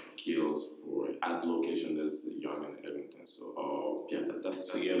Kiehl's at the location that's Young and Eglinton. So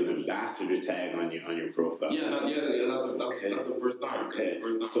that's so you have an ambassador tag on your profile. Yeah. That's the first time. Okay.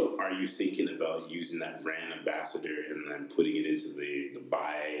 So are you thinking about using that brand ambassador and then putting it into the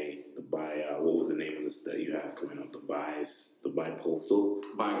buy what was the name of this that you have coming up? The bi-coastal?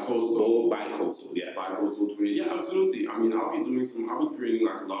 Bi-coastal, yes. Bi-coastal tweet. Yeah, absolutely. I mean, I'll be creating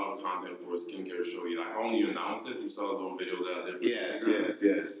like a lot of content for a skincare show. Like, I only announced it. You saw the little video that I did.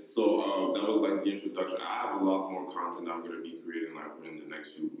 Yes. So that was like the introduction. I have a lot more content I'm going to be creating like within the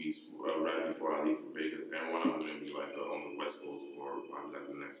next few weeks, right before I leave for Vegas, and when I'm going to be like on the West Coast for like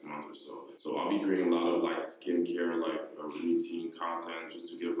the next month or so. So I'll be creating a lot of like skincare, like routine content, just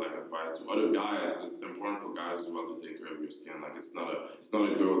to give like advice to other guys. It's important for guys as well to take care of your skin. Like it's not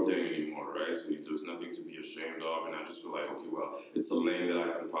a girl thing anymore, right? So there's nothing to be ashamed of, and I just feel like, okay, well, it's a lane that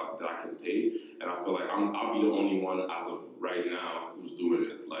I can take, and I feel like I'll be the only one as of right now who's doing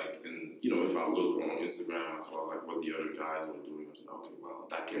it. Like, and if I look on Instagram as well, like what the other guys are doing, I'm just like, okay, well,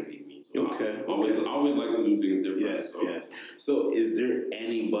 that can be me. So I always like to do things different. Yes. So is there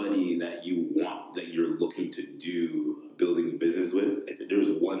anybody that you're looking to do building a business with? If there's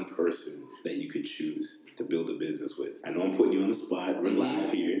one person that you could choose to build a business with, I know I'm putting you on the spot. We're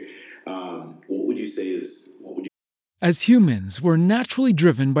live here. What would you say As humans, we're naturally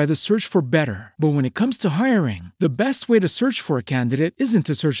driven by the search for better. But when it comes to hiring, the best way to search for a candidate isn't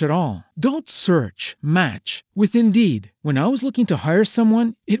to search at all. Don't search, match with Indeed. When I was looking to hire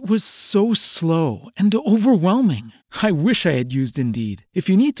someone, it was so slow and overwhelming. I wish I had used Indeed. If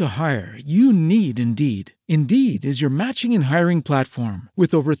you need to hire, you need Indeed. Indeed is your matching and hiring platform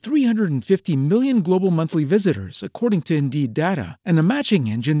with over 350 million global monthly visitors, according to Indeed data, and a matching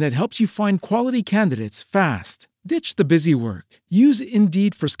engine that helps you find quality candidates fast. Ditch the busy work. Use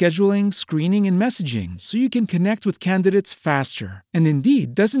Indeed for scheduling, screening, and messaging so you can connect with candidates faster. And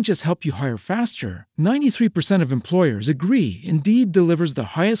Indeed doesn't just help you hire faster. 93% of employers agree Indeed delivers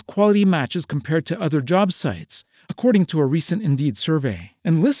the highest quality matches compared to other job sites, according to a recent Indeed survey.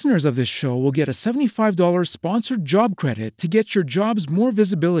 And listeners of this show will get a $75 sponsored job credit to get your jobs more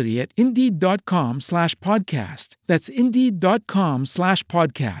visibility at Indeed.com/podcast. That's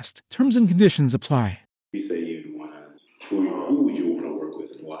Indeed.com/podcast. Terms and conditions apply. You say you'd want to, who would you want to work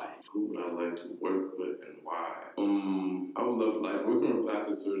with and why? Who would I like to work with and why? I would love, like, working with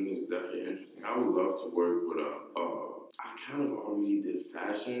plastic surgeons is definitely interesting. I would love to work with I kind of already did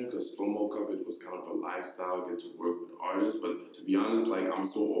fashion because Slow Mo Cup, it was kind of a lifestyle, get to work with artists. But to be honest, like, I'm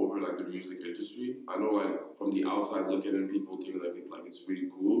so over like the music industry. I know, like, from the outside looking in, people think like it's really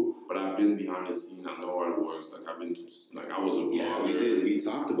cool. But I've been behind the scene. I know how it works. Like, I've been I was a blogger. Yeah, we did. We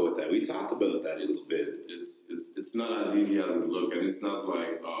talked about that. A little bit. It's not as easy as it looks, and it's not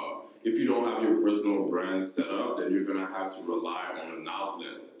like if you don't have your personal brand set up, then you're gonna have to rely on an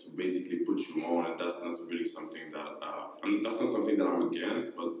outlet to basically put you on, and that's not really something that that's not something that I'm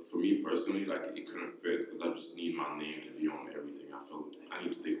against. But for me personally, like, it couldn't fit because I just need my name to be on everything. I feel I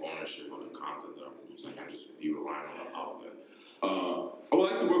need to take ownership of the content that I produce. I can't just be relying on an outlet. I would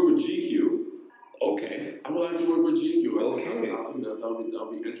like to work with GQ. Okay. I would like to work with GQ. Okay. I think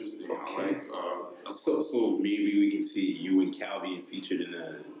that'll be interesting. Okay. I like So maybe we can see you and Calvin featured in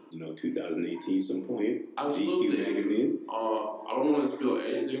a 2018 some point. Absolutely. GQ magazine. I don't want to spill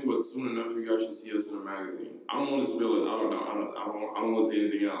anything, but soon enough you guys should see us in a magazine. I don't want to spill it. I don't know. I don't want to say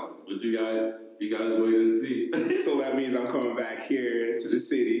anything else. But you guys wait and see. So that means I'm coming back here to the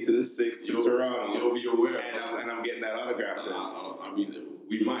city, to the 6th, to Toronto. You'll be aware. And I'm getting that autograph then. I mean,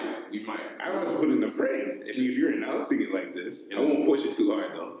 we might. I want to put it in the frame. If you're announcing it like this, I won't push it too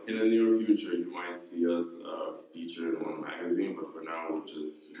hard though. In the near future, you might see us featured in one magazine, but for now,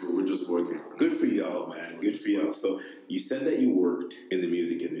 we're just working. Good for y'all, man. Good for y'all. So you said that you worked in the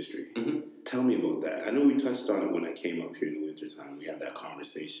music industry. Mm-hmm. Tell me about that. I know we touched on it when I came up here in the wintertime. We had that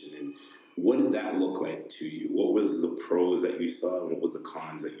conversation. And what did that look like to you? What was the pros that you saw and what was the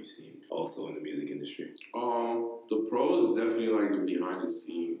cons that you've seen also in the music industry? The pros definitely like the behind the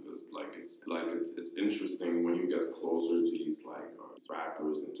scene because it's interesting when you get closer to these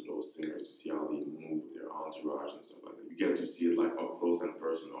rappers and to those singers to see how they move with their entourage and stuff like that. You get to see it up close and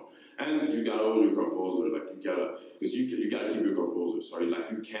personal. And you gotta hold your composer, because you gotta keep your composer. Sorry,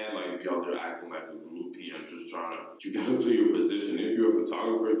 you can't be out there acting like a groupie and just you gotta play your position. If you're a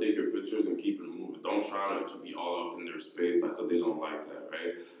photographer, take your pictures and keep it moving. Don't try to be all up in their space because they don't like that,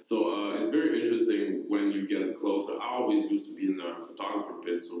 right? So it's very interesting when you get closer. I always used to be in the photographer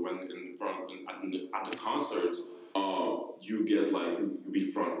pit, so when at the concerts, you get you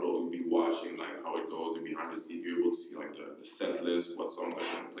be front row, you be watching how it goes, and behind the scene, you're able to see the set list, what songs are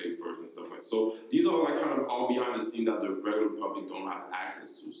going to play first and stuff like that. So these are kind of all behind the scene that the regular public don't have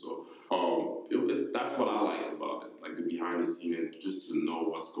access to. So that's what I like about it, the behind the scene and just to know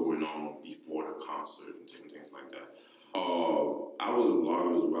what's going on before the concert and things like that. I was a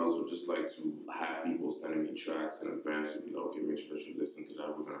blogger as well, so just to have people sending me tracks in advance and be like, okay, make sure you listen to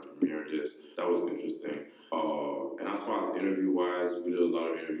that. We're gonna premiere this. That was interesting. And as far as interview-wise, we did a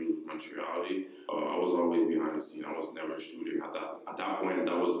lot of interviews with Montreality. I was always behind the scene. I was never shooting. At that point,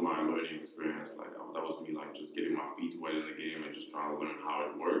 that was my learning experience. That was me just getting my feet wet in the game and just trying to learn how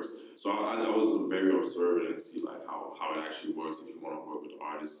it works. So I was very observant and see how it actually works if you want to work with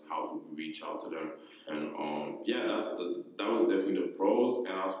artists, how to reach out to them. And that was definitely the pros.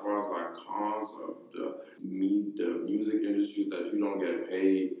 And as far as cons of the music industry, that you don't get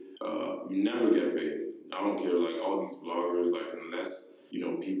paid, you never get paid. I don't care, all these bloggers, unless,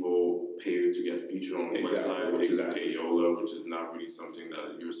 people pay you to get featured on the website, which is payola, which is not really something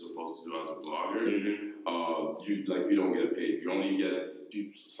that you're supposed to do as a blogger. Mm-hmm. You don't get paid. You only get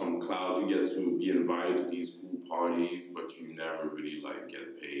some clout. You get to be invited to these cool parties, but you never really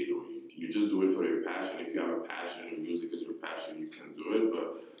get paid, or you just do it for your passion. If you have a passion and music is your passion, you can do it.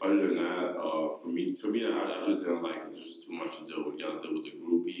 But other than that, for me, I just didn't like it. There's just too much to deal with. You got to deal with the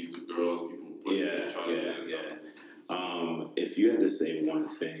groupies, the girls, people pushing and trying to get it. If you had to say one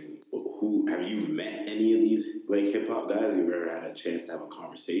thing, who have you met any of these hip hop guys? You've ever had a chance to have a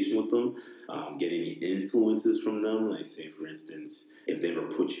conversation with them? Get any influences from them? Say, for instance, if they ever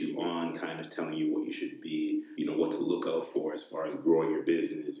put you on, kind of telling you what you should be, what to look out for as far as growing your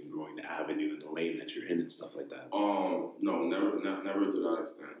business and growing the avenue and the lane that you're in and stuff like that. No, never to that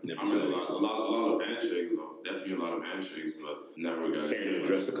extent. A lot of handshakes, though. Definitely a lot of handshakes, but never got. Can you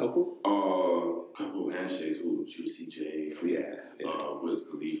address a couple? Couple handshakes. Juicy J. Wiz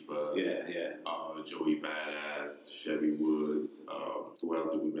Khalifa. Joey Badass. Chevy Woods. Who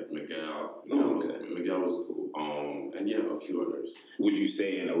else did we met? Miguel. Miguel was cool. And a few others. Would you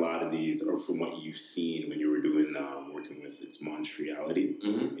say in a lot of these, or from what you've seen when you were doing working with it's Montreality?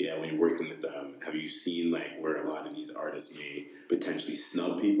 Mm-hmm. Yeah, when you're working with them, have you seen where a lot of these artists may potentially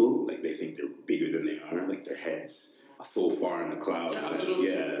snub people? They think they're bigger than they are, their heads are so far in the clouds. Yeah, absolutely.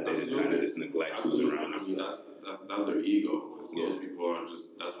 They just kind of neglect who's around. I mean, that's their ego. Because those people are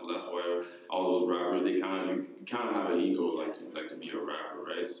just that's why all those rappers they kind of have an ego like to be a rapper,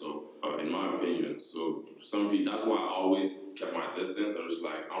 right? So in my opinion, so some people that's why I always kept my distance. I was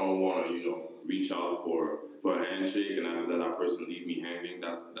I don't want to reach out for a handshake and after that person leave me hanging.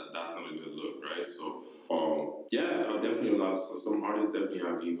 That's not a good look, right? So definitely some artists definitely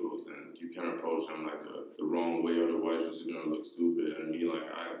have egos and you can approach them the wrong way, otherwise you're just gonna look stupid. And me,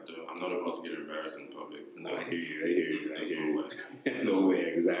 I'm not about to get embarrassed in public. No, I hear you. No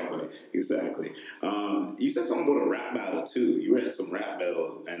way, exactly. You said something about a rap battle too. You read some rap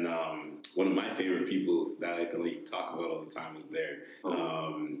battles, and one of my favorite people that I can talk about all the time was there.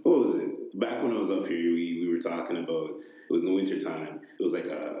 What was it? Back when it was was up here, we were talking about, it was in the winter time. It was like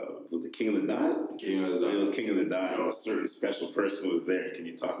was it King of the Dot? King of the Dot. It was King of the Dot. A certain special person was there. Can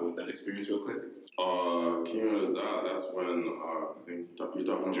you talk about that experience real quick? King of the Dot. That's when I think you're talking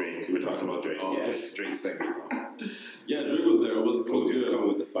about Drake. We were talking about Drake. Oh, okay. Yeah, Drake segment. Yeah, Drake was there. It was good. Coming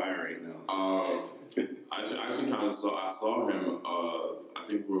with the fire right now. I actually kind of saw him. I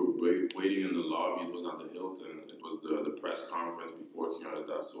think we were waiting in the lobby. It was at the Hilton. It was the press conference before King of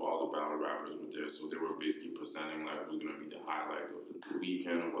the Dot. So all the battle rappers were there. So they were basically presenting like it was gonna be the highlight of the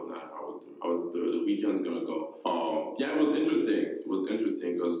weekend and whatnot. How was the weekend's gonna go? Yeah, it was interesting. It was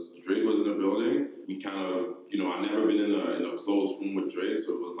interesting because Drake was in the building. We kind of, I never been in a closed room with Drake,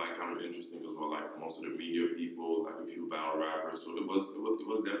 so it was like kind of interesting because we're like most of the media people, like a few battle rappers. So it was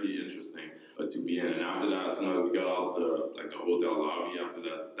definitely interesting to be in. And after that, as soon as we got out the hotel lobby, after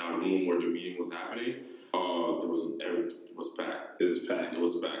that room where the meeting was happening, it was packed. It was packed. It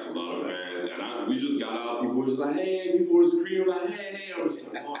was packed. A lot of fans, and we just got out. People were just like, "Hey!" People were screaming like, "Hey!" I was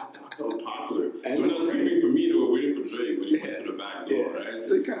just like, "Oh, I felt popular." They were not screaming for me; they were waiting for Drake when he went to the back door, right?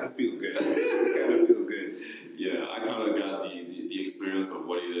 It kind of feel good. Yeah, I kind of got the experience of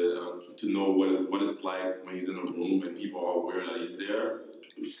what he did, to know what it's like when he's in a room and people are aware that he's there.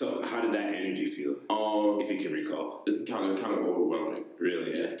 So, how did that energy feel? If you can recall, it's kind of overwhelming.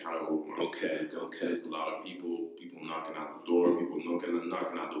 Really? Yeah, kind of overwhelming. Okay. There's a lot of people knocking out the door, people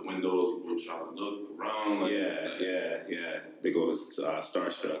knocking out the windows, people trying to look around. Like Yeah. They go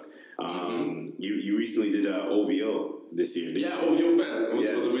starstruck. You recently did OVO this year. Yeah, OVO Fest.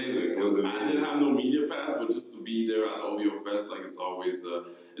 It was amazing. It was amazing. I didn't have no media pass, but just to be there at OVO Fest, like it's always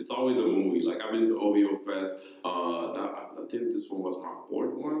a movie. Like I've been to OVO Fest. I think this one was my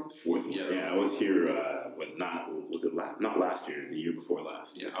fourth one. Yeah, I was here. Not last year? The year before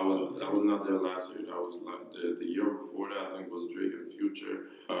last. Yeah, I was not there last year. I was like the year before that. I think was Drake and Future.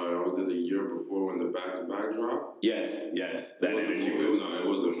 I was there the year before when the back-to-back dropped. Yes. That energy was. It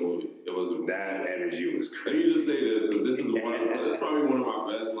was a movie. It was a movie. That energy was crazy. Let me just say this because this is it's probably one of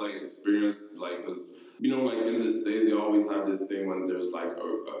my best experience because like in the States they always have this thing when there's like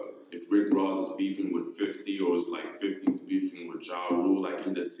if Rick Ross is beefing with 50 or it's like 50's beefing with Ja Rule, like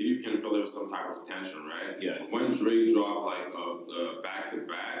in the city you can feel there was some type of tension, right? Yes. When Drake dropped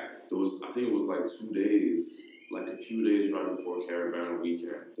back-to-back, I think it was like 2 days. Like a few days right before Caravana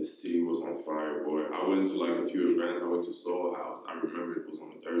weekend, the city was on fire, boy. I went to a few events. I went to Soho House. I remember it was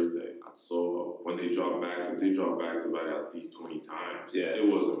on a Thursday at Soho. When they dropped back to back at least 20 times. Yeah. It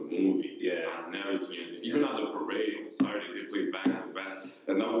was a movie. Yeah. I've never seen anything. Even at the parade on Saturday, they played back to back.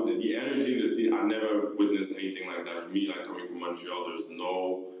 And that was the energy in the city. I never witnessed anything like that. For me, coming from Montreal, there's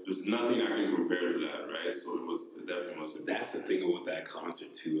nothing I can compare to that, right? So it definitely was. That's the thing with that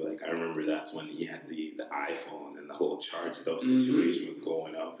concert too. Like I remember that's when he had the iPhone and the whole charged up situation was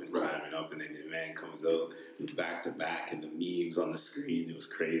going up and climbing up, and then the man comes out with back to back and the memes on the screen. It was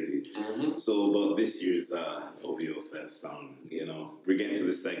crazy. So about this year's OVO Fest, we're getting to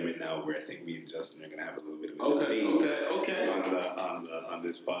the segment now where I think me and Justin are gonna have a little bit of a debate on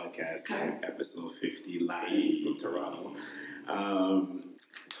this podcast, episode 50 live from Toronto.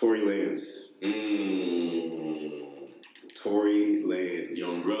 Tory Lanez. Tory Lanez. The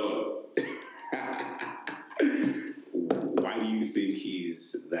umbrella. Why do you think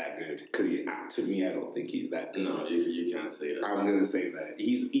he's that good? Because to me, I don't think he's that good. No, you can't say that. I'm gonna say that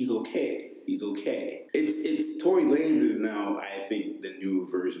he's okay. He's okay. It's Tory Lanez is now, I think, the new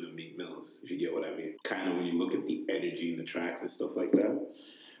version of Meek Mills, if you get what I mean. Kind of when you look at the energy in the tracks and stuff like that.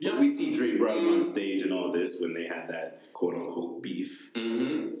 Yeah. But we see Drake brought him on stage and all this when they had that quote unquote beef.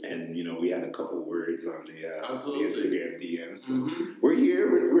 And we had a couple words on the Instagram DMs. So we're here.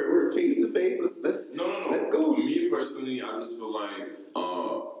 We're face to face. Let's go. For me personally, I just feel like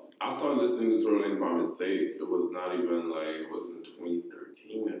I started listening to Tory Lanez by mistake. It was not even it was in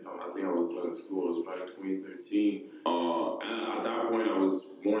 2013. I think I was still in school. It was probably 2013. And at that point, I was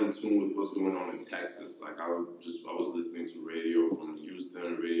more in tune with what's going on in Texas. Like I was listening to radio from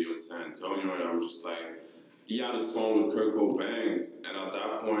Houston, radio in San Antonio, and I was just like, he had a song with Kurt Cobain, and at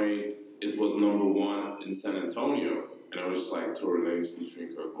that point, it was #1 in San Antonio. And I was just like, Tory Lanez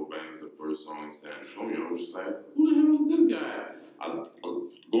featuring Kurt Cobain is the first song in San Antonio. I was just like, who the hell is this guy? I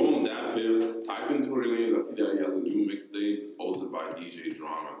go on that piff, type in Tory Lanez. I see that he has a new mixtape hosted by DJ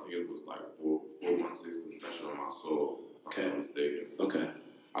Drama. I think it was 416 Confession of My Soul, if I'm not mistaken. Okay.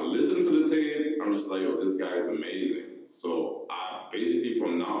 I listened to the tape. I'm just like, yo, this guy is amazing. So I basically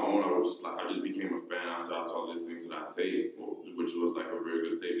from now on, I just became a fan after I started listening to that tape, which was a very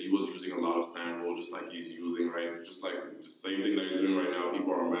good tape. He was using a lot of samples, just like he's using just like the same thing that he's doing right now.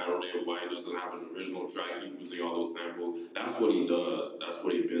 People are mad or why he doesn't have an original track. He's using all those samples. That's what he does. That's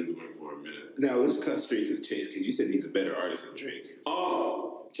what he's been doing for a minute. Now let's cut straight to the chase because you said he's a better artist than Drake.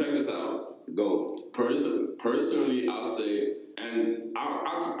 Oh, check this out. Go. Personally, I'll say, and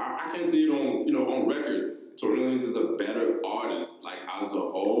I can say it on record. Tory Lanez is a better artist, like as a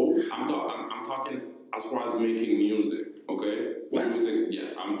whole. I'm talking as far as making music. Okay. What? Music,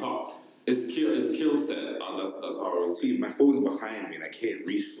 yeah. I'm talking. It's skill set. That's how I would say. See, my phone's behind me and I can't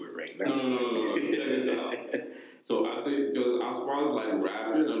reach for it right now. No. Check this out. So I say, because as far as like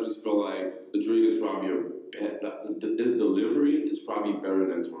rapping, I just feel like Drake is probably his delivery is probably better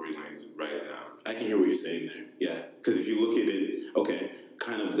than Tory Lanez right now. I can hear what you're saying there. Yeah, because if you look at it, okay,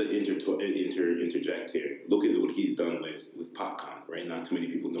 kind of the interject here. Look at what he's done with Popcorn, right? Not too many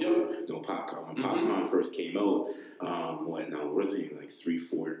people know Popcorn. When Popcorn first came out, was he like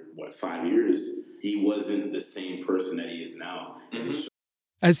 5 years? He wasn't the same person that he is now.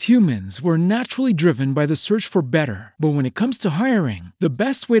 As humans, we're naturally driven by the search for better. But when it comes to hiring, the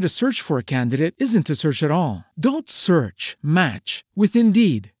best way to search for a candidate isn't to search at all. Don't search, match with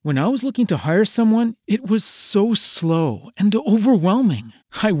Indeed. When I was looking to hire someone, it was so slow and overwhelming.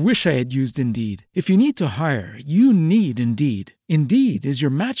 I wish I had used Indeed. If you need to hire, you need Indeed. Indeed is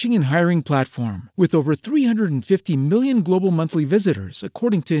your matching and hiring platform with over 350 million global monthly visitors,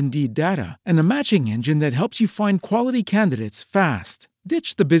 according to Indeed data, and a matching engine that helps you find quality candidates fast.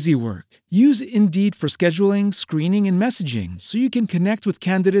 Ditch the busy work. Use Indeed for scheduling, screening, and messaging so you can connect with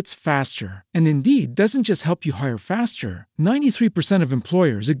candidates faster. And Indeed doesn't just help you hire faster. 93% of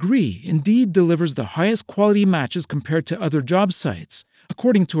employers agree Indeed delivers the highest quality matches compared to other job sites,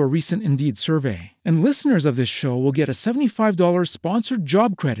 according to a recent Indeed survey. And listeners of this show will get a $75 sponsored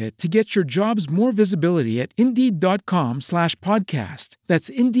job credit to get your jobs more visibility at Indeed.com/podcast. That's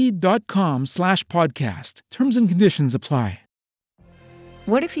Indeed.com/podcast. Terms and conditions apply.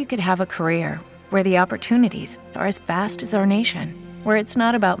 What if you could have a career where the opportunities are as vast as our nation, where it's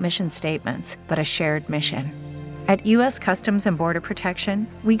not about mission statements, but a shared mission? At U.S. Customs and Border Protection,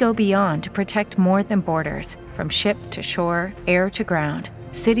 we go beyond to protect more than borders. From ship to shore, air to ground,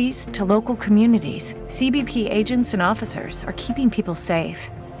 cities to local communities, CBP agents and officers are keeping people safe.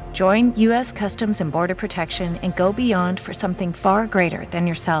 Join U.S. Customs and Border Protection and go beyond for something far greater than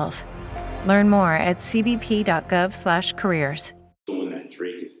yourself. Learn more at cbp.gov/careers.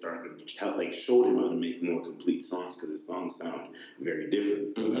 Drake is starting to showed him how to make more complete songs because his songs sound very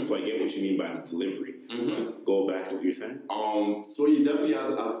different. That's why I get what you mean by the delivery. Go back to what you're saying. So he definitely has,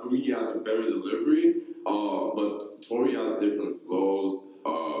 for me, he has a better delivery. But Tory has different flows.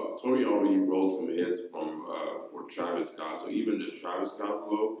 Tory already wrote some hits for Travis Scott. So even the Travis Scott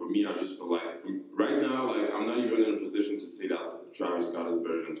flow, for me, I just feel like right now, I'm not even in a position to say that Travis Scott is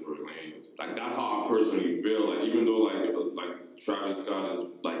better than Tory Lanez. That's how I personally feel. Even though Travis Scott is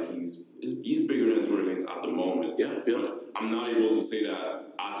he's bigger than Tory Lanez at the moment. Yeah. I'm not able to say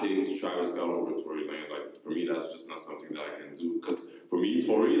that I take Travis Scott over Tory Lanez. For me, that's just not something that I can do. Because for me,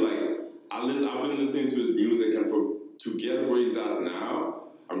 Tory, I've been listening to his music, and to get where he's at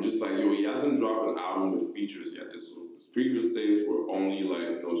now, I'm just he hasn't dropped an album with features yet. His previous tapes were only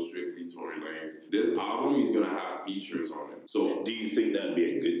strictly Tory Lanez. This album, he's gonna have features on it. So, do you think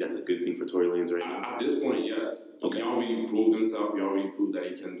that's a good thing for Tory Lanez right now? At this point, yes. Okay. He already proved himself. He already proved that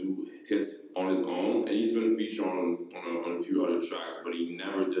he can do hits on his own, and he's been featured on a few other tracks, but he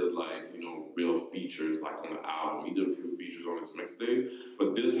never did real features on the album. He did a few features on his mixtape,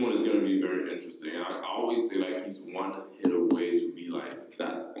 but this one is gonna be very interesting. And I always say he's one hit away to be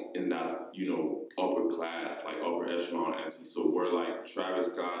that in that upper class, upper echelon MC. So we're Travis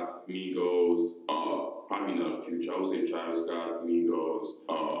Scott, Migos, probably not Future. I would say Travis Scott, Migos,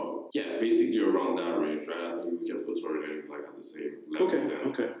 basically around that range, right? I think we can put Tory Lanez at the same level.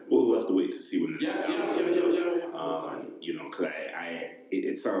 Okay. We'll have to wait to see when the next album comes out. Because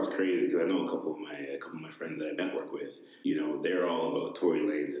it sounds crazy because I know a couple of my friends that I network with, they're all about Tory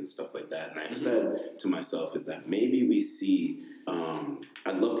Lanez and stuff like that. And I've said to myself is that maybe we see,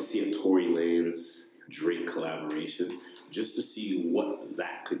 I'd love to see a Tory Lanez Drake collaboration just to see what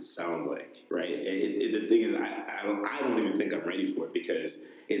that could sound like, right? The thing is, I don't even think I'm ready for it because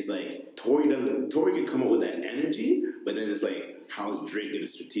it's Tory can come up with that energy, but then it's how's Drake going to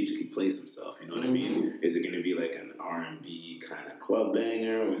strategically place himself? You know what I mean? Is it going to be an R&B kind of club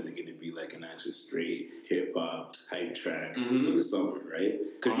banger, or is it going to be an actual straight hip hop hype track for the summer, right?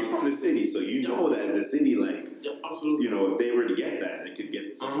 Because you're from the city, so you know that the city, absolutely. If they were to get that, they could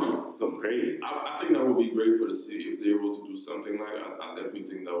get something crazy. I think that would be great for the city if they were able to do something like that. I definitely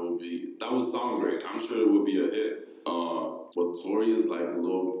think that would sound great. I'm sure it would be a hit. But Tory is a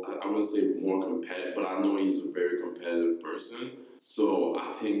little, I wouldn't say more competitive, but I know he's a very competitive person. So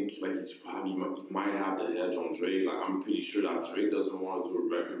I think he's probably might have the edge on Drake. I'm pretty sure that Drake doesn't want to do a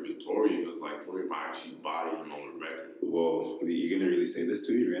record with with Tory because like Tory might actually body him on the record. Whoa, you're gonna really say this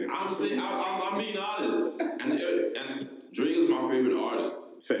to me, right? I'm being honest. And Drake is my favorite artist.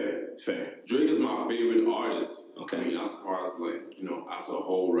 Fair. Drake is my favorite artist. Okay. I mean, as far as like, as a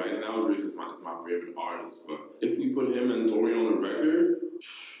whole, right now, Drake is my favorite artist. But if we put him and Tory on the record,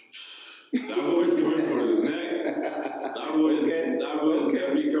 that boy's going for his neck. That boy's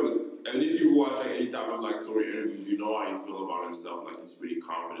definitely coming. And if you watch like any type of like Tory interviews, you know how he feel about himself. Like he's pretty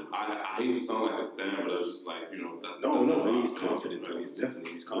confident. I hate to sound like a stan, but it's just like that's and he's confident. Though.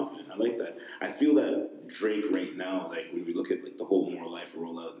 He's confident. I like that. I feel that Drake right now, like when we look at like the whole More Life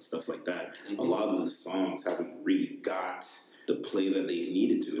rollout and stuff like that, a lot of the songs haven't really got the play that they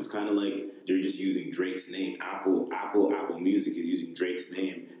needed to. It's kind of like they're just using Drake's name. Apple Music is using Drake's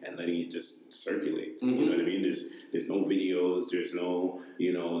name and letting it just circulate. You know what I mean? There's no videos. There's no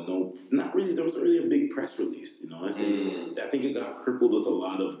not really. There wasn't really a big press release. I think it got crippled with a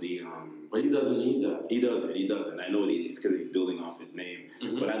lot of the. But he doesn't need that. He doesn't. I know it's because he's building off his name.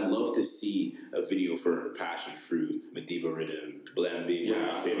 But I'd love to see a video for Passion Fruit, Madiba Rhythm, Blem being one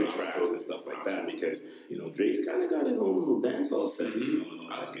of my favorite tracks and stuff like that because, Drake's kind of got his own little dancehall set, and all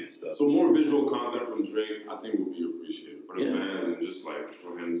that good stuff. So more visual content from Drake, I think would be appreciated for the fans and just like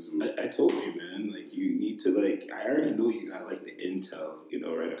for him to... I told you, man, like you need to I already know you got like the intel,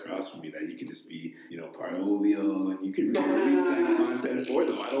 right across from me that you could just be, part of OVO and you can release that content for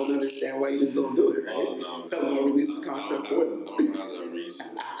them. I don't understand why you just don't do it, right? Oh, no, Tell them I'll release the content for them.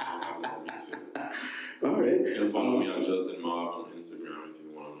 All right. You can follow me on Justin Mob on Instagram if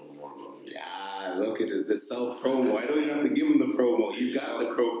you want to know more about me. Yeah, look at it. The self-promo. I don't even have to give him the promo. He's got the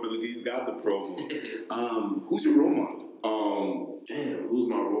promo. He's got the promo. Who's your role model? Who's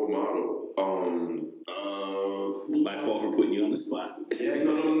my role model? My fault for putting you on the spot. Yeah,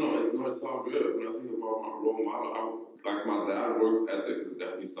 no, it's all good. When I think about my role model, my dad works ethic is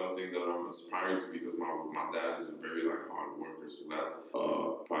definitely something that I'm aspiring to because my dad is a very hard worker. So that's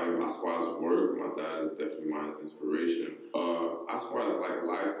probably as far as work, my dad is definitely my inspiration. As far as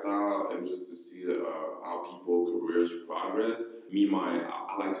lifestyle and just to see how people careers progress,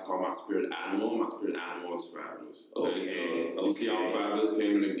 I like to call my spirit animal. My spirit animal is Fabulous. Okay. You see how Fabulous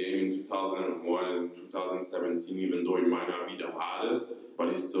came in the game in 2001 and 2017, even though he might not be the hottest,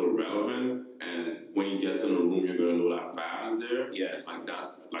 but he's still relevant. And when he gets in the room, you're gonna know that Fab is there. Yes.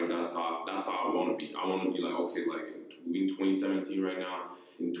 That's how I want to be. I want to be in 2017 right now.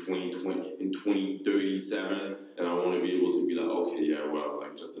 In 2020, in 2037, and I want to be able to be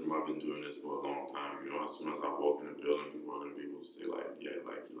Justin, I've been doing this for a long time. As soon as I walk in the building, people are gonna be able to say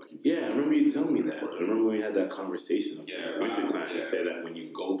I remember you telling me that. I remember when we had that conversation of wintertime. You said that when you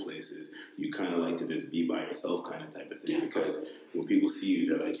go places, you kind of like to just be by yourself, kind of type of thing. Because when people see you,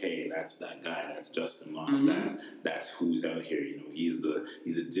 they're like, "Hey, that's that guy. That's Justin Mob. That's who's out here. He's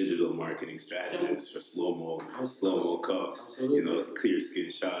a digital marketing strategist for slow mo cups. It's a clear skin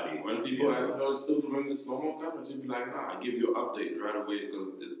shoddy." When people ask me, still doing the slow mo cup, I just be like, "Nah, I give you an update right away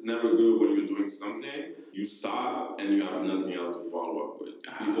because it's never good when you're doing something, you stop and you have nothing else to follow up with."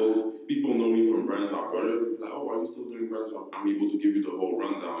 People know me from Brands Our Brothers. They be like, "Oh, are you still doing Brands Our?" I'm able to give you the whole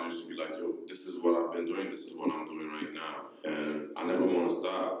rundown and just be like, "Yo, this is what I've been doing. This is what I'm doing right now." And I never want to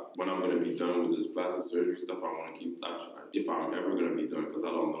stop. When I'm going to be done with this plastic surgery stuff, I want to keep, if I'm ever going to be done, because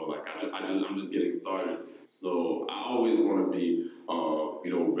I don't know, I'm just getting started. So I always want to be,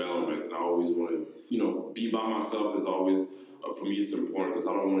 relevant. And I always want to, be by myself is always, for me, it's important because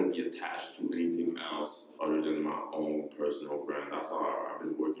I don't want to be attached to anything else other than my own personal brand. That's how I've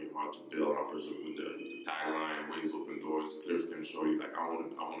been working hard to build my personal, with the tagline, Ways Open Doors, Clear Skin Show you. I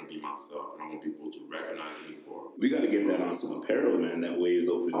want to be myself, and I want people to recognize me for it. We got to get that on some apparel, man. That Ways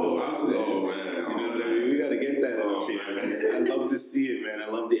Open Doors. Man. You know what I mean? We got to get that out here, man. I love to see it, man. I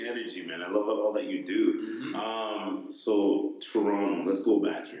love the energy, man. I love all that you do. So Toronto, let's go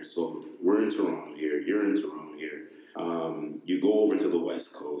back here. So we're in Toronto here. You're in Toronto here. You go over to the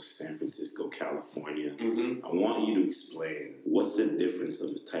West Coast, San Francisco, California. I want you to explain what's the difference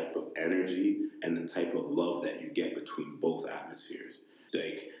of the type of energy and the type of love that you get between both atmospheres.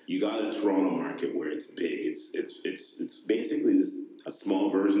 You got a Toronto market where it's big. It's basically a small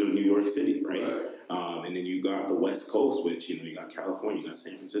version of New York City, right? And then you got the West Coast, which you got California, you got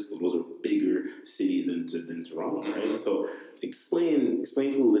San Francisco. Those are bigger cities than Toronto, right? So explain to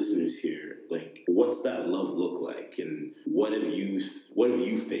the listeners here, what's that love look like, and what have you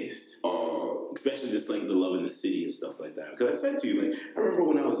faced? Especially just the love in the city and stuff like that. Because I said to you, I remember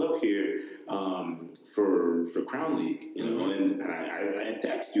when I was up here for Crown League, and I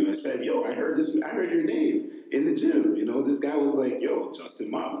texted you. I said, "Yo, I heard your name in the gym." This guy was like, "Yo,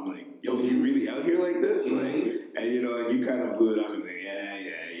 Justin Mob." I'm like, "Yo, you really out here like this?" And you kind of blew it up and like, yeah.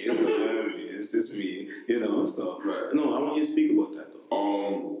 So, Right. no, I want you to speak about that,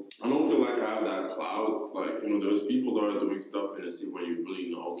 though. I don't feel like I have that clout. Like, there's people that are doing stuff in the city when you really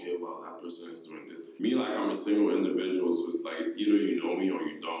know, okay, well, that person is doing this. Me, like, I'm a single individual, so it's like, it's either you know me or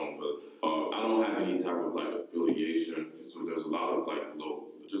you don't, but I don't have any type of, like, affiliation. So there's a lot of,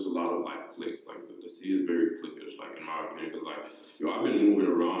 like, cliques. Like, the city is very cliquish, like, in my opinion, because, like, I've been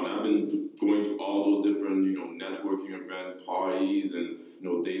moving around. I've been going to all those different, networking event parties and,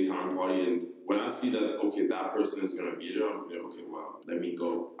 daytime party. And when I see that, okay, that person is going to be there, I'm like, okay, well, let me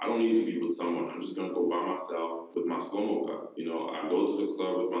go. I don't need to be with someone. I'm just going to go by myself with my slow-mo cup. I go to the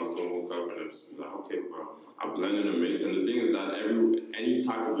club with my slow-mo cup and I'm just like, okay, well, I blend in a mix. And the thing is that any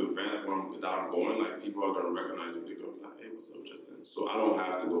type of event that I'm going, like, people are going to recognize me. They're going to be like, hey, what's up, Justin? So I don't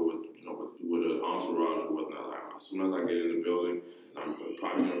have to go with an entourage or whatnot. Like, as soon as I get in the building, I'm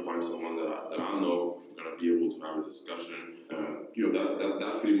probably going to find someone that I know. I'm going to be able to have a discussion.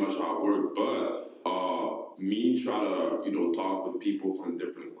 That's pretty much how it works. But me try to talk with people from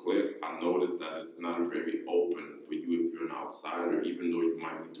different cliques, I noticed that it's not very open for you if you're an outsider, even though you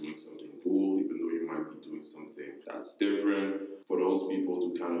might be doing something cool, even though you might be doing something that's different. For those people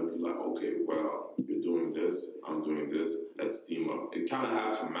to kind of be like, okay, well, you're doing this, I'm doing this, let's team up. It kind of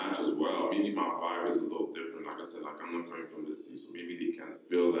have to match as well. Maybe my vibe is a little different. Like I said, like, I'm not coming from the city, so maybe they can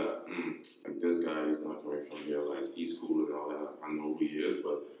feel that, like, this guy is not coming from here, like, he's cool and all that. I know who he is,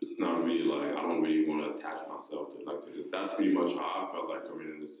 but it's not really like, I don't really want to attach myself to this. That's pretty much how I felt like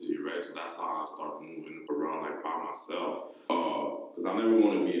coming in the city, right? So that's how I start moving around, like, by myself. Because I never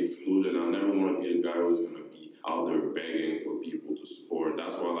want to be excluded. I never want to be the guy who's going to be out there begging for people to support.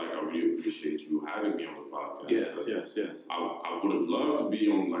 That's why, like, I really appreciate you having me on the podcast. Yes. I would have loved to be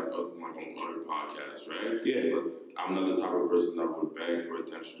on on other podcasts, right? Yeah. But I'm not the type of person that would beg for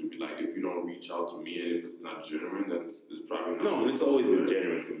attention to be like, if you don't reach out to me and if it's not genuine, then it's probably not. No, and it's always been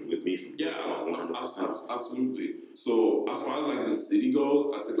genuine with me. Yeah, 100%. Absolutely. So as far as, like, the city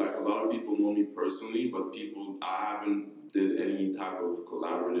goes, I said, like, a lot of people know me personally, but I haven't did any type of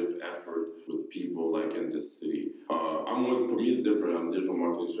collaborative effort with people, like, in this city. For me, it's different. I'm a digital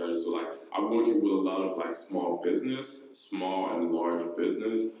marketing strategist, so, like, I'm working with a lot of, like, small and large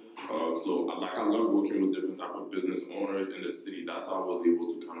business. I love working with different type of business owners in the city. That's how I was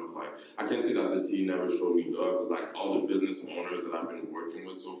able to kind of, like, I can't say that the city never showed me love, because, like, all the business owners that I've been working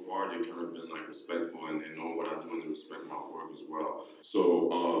with so far, they kind of been, like, respectful, and they know what I do and they respect my work as well.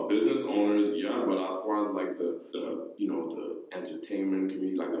 So business owners, yeah, but as far as, like, the entertainment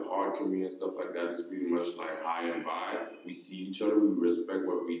community, like the hard community and stuff like that, is pretty much like high and by. We see each other, we respect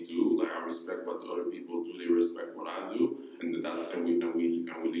what we do. Like, I respect what the other people do, they respect what I do, and we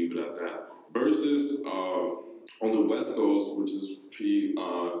leave it at that. Versus on the West Coast, which is pretty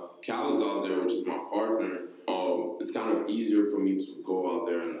Cal is out there, which is my partner. It's kind of easier for me to go out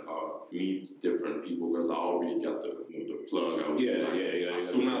there and meet different people because I already got the plug. As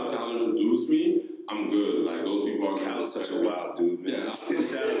soon as Cal introduced me, I'm good. Like, those people are Cal is such a wild dude, man. Yeah.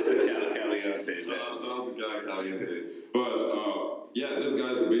 Shout out to Cal Caliente. Shout out to Cal Caliente. But this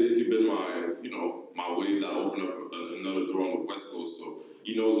guy's basically been my wave that opened up another door on the West Coast. So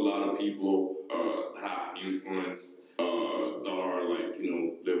he knows a lot of people that have influence, that are, like,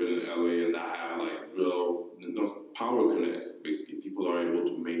 living in LA and that have, like, real power connects. Basically, people are able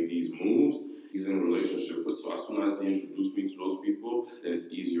to make these moves. He's in a relationship with. So as soon as he introduced me to those people, then it's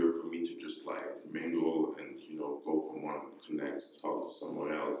easier for me to just, like, mingle and go from one connect, talk to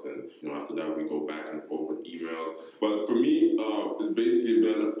someone else, and after that we go back and forth with emails. But for me, it's basically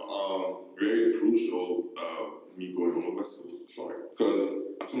been very crucial. Me going on the West Coast, because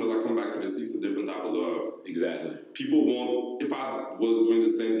as soon as I come back to the city, it's a different type of love. Exactly. People won't. If I was doing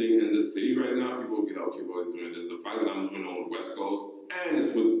the same thing in the city right now, people would be like, okay, well, he's doing this. The fact that I'm doing it on the West Coast, and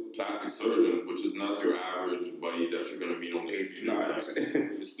it's with plastic surgeons, which is not your average buddy that you're gonna meet on the street.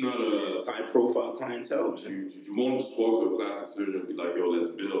 It's not a. It's high-profile clientele. You won't just walk to a plastic surgeon and be like, yo,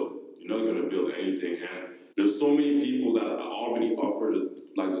 let's build. You're not gonna build anything, and there's so many people that already offer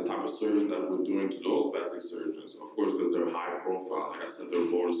the type of service that we're doing to those plastic surgeons, of course, because they're high profile. Like I said, they're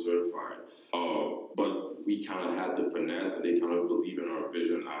board certified. But we kind of had the finesse, and they kind of believe in our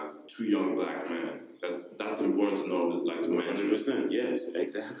vision as two young black men. That's important to know, like, to mention. 100%, yes,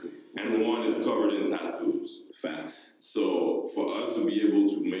 exactly. And one is covered in tattoos. Facts. So for us to be able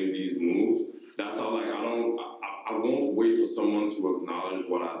to make these moves, that's how, like, I won't wait for someone to acknowledge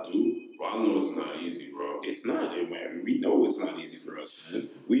what I do. But I know it's not easy, bro. It's not. We know it's not easy for us, man.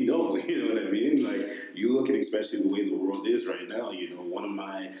 We know, you know what I mean? Like, you look at especially the way the world is right now, one of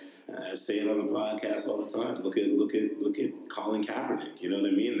my I say it on the podcast all the time. Look at Colin Kaepernick. You know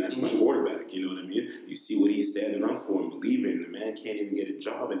what I mean? That's my quarterback. You know what I mean? You see what he's standing up for and believing. The man can't even get a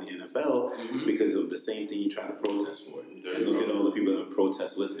job in the NFL because of the same thing he tried to protest for. And look at all the people that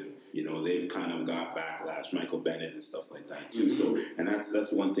protest with him. You know, they've kind of got backlash, Michael Bennett and stuff like that too. So, and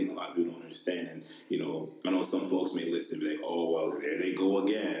that's one thing a lot of people don't understand. And you know, I know some folks may listen and be like, "Oh, well, there they go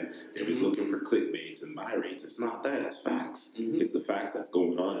again. They're just looking for clickbaits and buy rates." It's not that. It's facts. It's the facts that's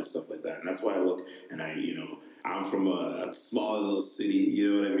going on and stuff like that. And that's why I look and I'm from a small little city.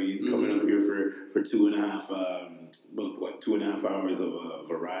 You know what I mean? Coming up here for 2.5 hours of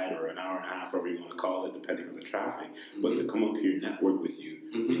a ride, or an hour and a half, however you want to call it, depending on the traffic. But to come up here, network with you,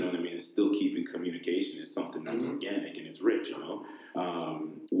 you know what I mean, and still keeping communication is something that's organic and it's rich, you know.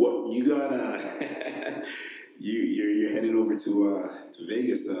 What you got? You're heading over to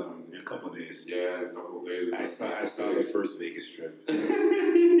Vegas in a couple of days. Yeah, in a couple of days. I saw the first Vegas trip.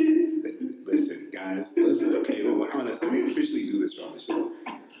 Listen, guys. Okay, well, honest. Let me officially do this on the show.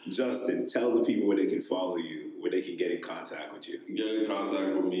 Justin, tell the people where they can follow you, where they can get in contact with you. Get in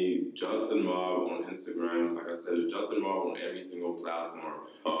contact with me, Justin Mob on Instagram. Like I said, it's Justin Mob on every single platform.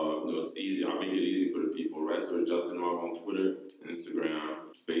 It's easy. I make it easy for the people, right? So it's Justin Mob on Twitter,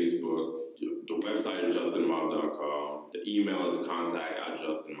 Instagram, Facebook. The website is justinmob.com. The email is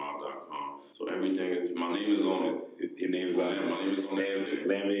contact@justinmob.com. So everything is, my name is on it. Your name's on it. My name is on it.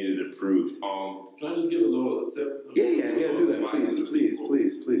 Laminated, approved. Can I just give a little tip? Yeah, do that. Please.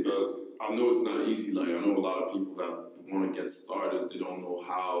 Because I know it's not easy. Like, I know a lot of people that want to get started, they don't know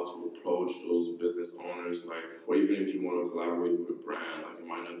how to approach those business owners, like, or even if you want to collaborate with a brand, like, it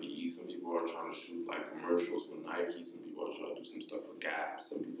might not be easy. Some people are trying to shoot like commercials with Nike, some people are trying to do some stuff with Gap,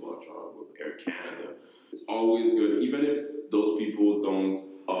 some people are trying to with Air Canada. It's always good, even if those people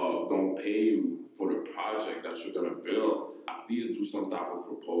don't pay you for the project that you're gonna build, at least do some type of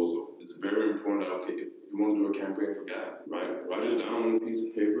proposal. It's very important that, okay, if you want to do a campaign for Gap, right? Write it down on a piece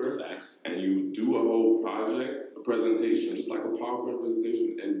of paper. Facts. And you do a whole project, a presentation, just like a PowerPoint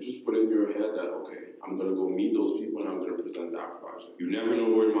presentation, and just put in your head that, okay, I'm going to go meet those people and I'm going to present that project. You never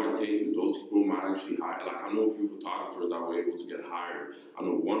know where it might take you. Those people might actually hire. Like, I know a few photographers that were able to get hired. I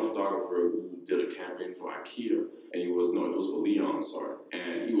know one photographer who did a campaign for IKEA, and it was for Leon,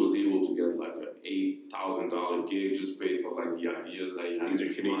 and he was able to get like an $8,000 gig just based on like the ideas that he had. These are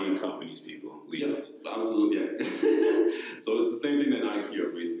Canadian companies, people. Leon. Yeah, absolutely, yeah. So it's the same thing that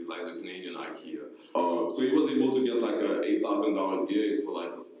IKEA, basically, like the Canadian IKEA. So he was able to get like an $8,000 gig for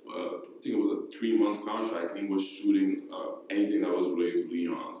like I think it was a 3-month contract, and he was shooting anything that was related to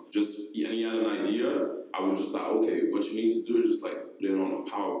Leon's. And he had an idea. I was just like, okay, what you need to do is just like put it on a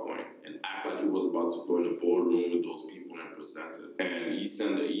PowerPoint and act like he was about to go in a boardroom with those people and present it. And he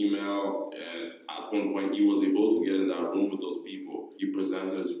sent the email, and at one point he was able to get in that room with those people. He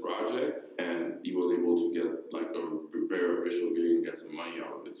presented his project, and he was able to get like a very official gig and get some money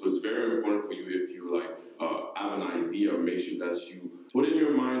out of it. So it's very important for you, if you like have an idea, make sure that you put in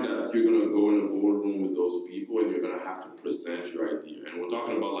your mind that you're going to go in a boardroom with those people and you're going to have to present your idea. And we're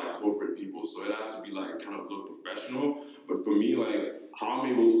talking about like corporate people, so it has to be like kind of look professional. But for me, like, how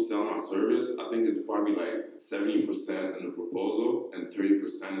I'm able to sell my service, I think it's probably like 70% in the proposal and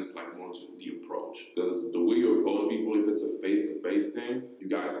 30% is like more to the approach. Because the way you approach people, if it's a face-to-face thing, you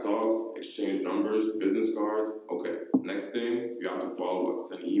guys talk, exchange numbers, business cards. Okay, next thing, you have to follow up,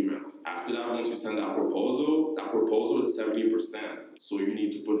 send emails. After that, once you send that proposal is 70%. So you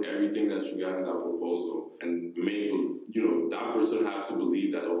need to put everything that you got in that proposal and make, that person has to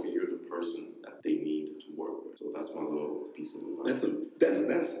believe that, okay, you're the person that they need to work with. So that's my little piece of advice.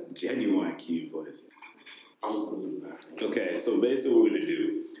 That's genuine key voice. I was going to do that. Okay, so basically what we're going to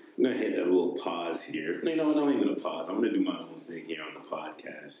do, I'm going to hit a little pause here. No, I'm not even going to pause. I'm going to do my own thing here on the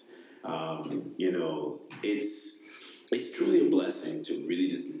podcast. It's truly a blessing to really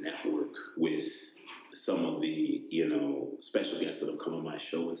just network with some of the, special guests that have come on my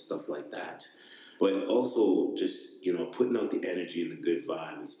show and stuff like that. But also just, putting out the energy and the good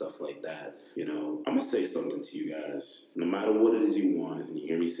vibe and stuff like that. I'm going to say something to you guys. No matter what it is you want, and you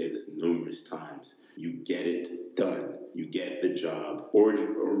hear me say this numerous times, you get it done. You get the job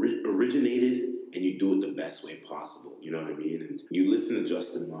originated, and you do it the best way possible. You know what I mean? And you listen to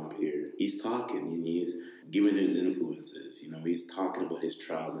Justin Mob here. He's talking, and he's giving his influences. He's talking about his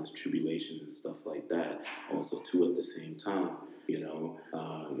trials and his tribulations and stuff like that. Also, too, at the same time,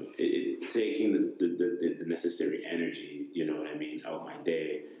 taking the necessary energy, out my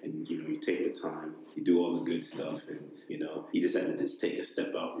day, and you take the right time. You do all the good stuff, and he decided to take a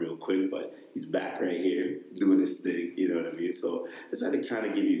step out real quick, but he's back right here doing his thing. You know what I mean? So I decided to kind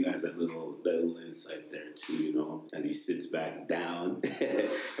of give you guys that little insight there too. As he sits back down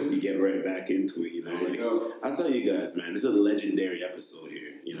and we get right back into it. I'll tell you guys, man, this is a legendary episode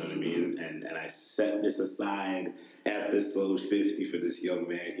here. You know what I mean? And I set this aside. Episode 50 for this young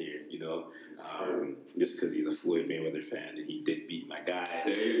man here, just because he's a Floyd Mayweather fan and he did beat my guy.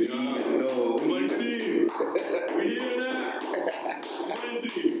 There you go. My team. We hear that. My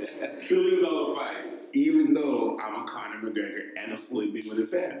team. $1 billion fight. Even though I'm a Conor McGregor and a Floyd Mayweather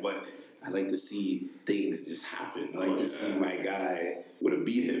fan, but I like to see things just happen. I like to see my guy would have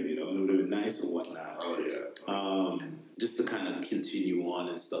beat him, it would have been nice and whatnot. Oh, yeah. Just to kind of continue on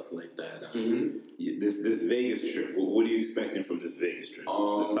and stuff like that. This Vegas trip, what are you expecting from this Vegas trip?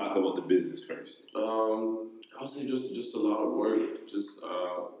 Let's talk about the business first. I'll say just a lot of work.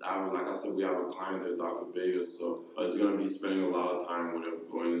 Like I said, we have a client there, Dr. Vegas, so it's going to be spending a lot of time with him,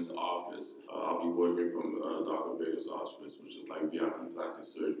 going into office. I'll be working from Dr. Vegas' office, which is like VIP plastic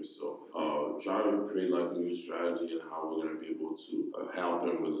surgery. So try to create like a new strategy and how we're going to be able to help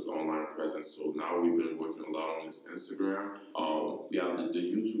him with his online presence. So now we've been working a lot on his Instagram. The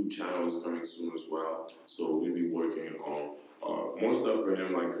YouTube channel is coming soon as well. So we'll be working on more stuff for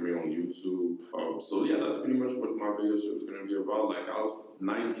him, like for me on YouTube. That's pretty much what my Vegas trip is going to be about. Like, I was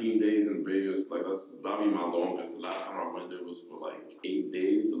 19 days in Vegas. Like, that'll be my longest. The last time I went there was for like 8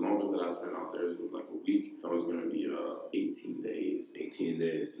 days. The longest that I spent out there was like a week. That was going to be 18 days. 18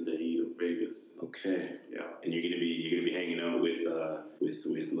 days in the heat of Vegas. Okay. Yeah. And you're gonna be hanging out with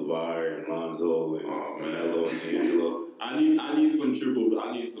LeVar and Lonzo and Melo and Angelo. I need some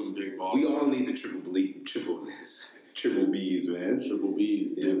big balls. We all need the triple B's, man. Triple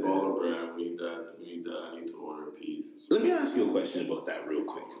B's, yeah, big baller brand. We need that. I need to order a piece. Let me ask you a question about that real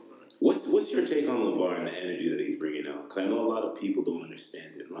quick. What's your take on LeVar and the energy that he's bringing out? Because I know a lot of people don't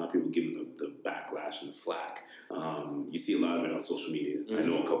understand it. A lot of people give him the backlash and the flack. You see a lot of it on social media. Mm-hmm. I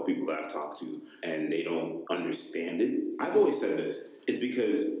know a couple people that I've talked to, and they don't understand it. I've always said this. It's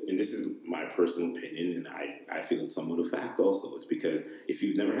because, and this is my personal opinion, and I feel it's somewhat a fact also, it's because if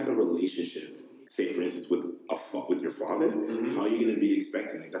you've never had a relationship, say for instance with your father, mm-hmm. how are you going to be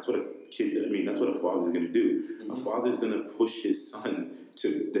expecting? Like, that's what that's what a father's going to do. Mm-hmm. A father's going to push his son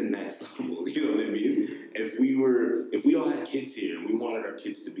to the next level. You know what I mean? If we all had kids here and we wanted our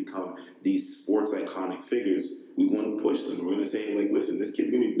kids to become these sports iconic figures, we want to push them. We're going to say, like, listen, this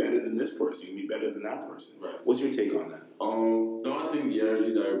kid's going to be better than this person. He's going to be better than that person. Right. What's your take on that? No, I think the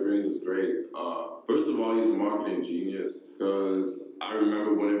energy that he brings is great. First of all, he's a marketing genius, because I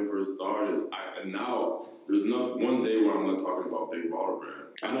remember when it first started, and now there's not one day where I'm not talking about Big Baller Brand.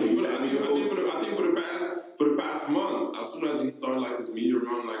 I think for the past month, as soon as he started like this media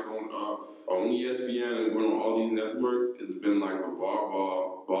run, like on ESPN and going on all these networks, it's been like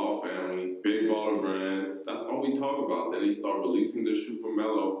LeVar Ball family, Big Baller Brand. That's all we talk about. Then he started releasing the shoe for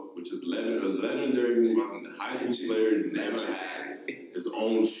Melo, which is a legendary move. A high school player never had his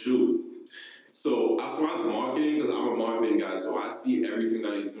own shoe. So as far as marketing, because I'm a marketing guy, so I see everything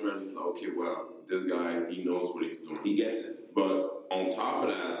that he's doing. I'm like, okay, well, this guy, he knows what he's doing. He gets it. But on top of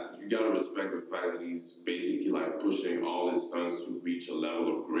that, you gotta respect the fact that he's basically like pushing all his sons to reach a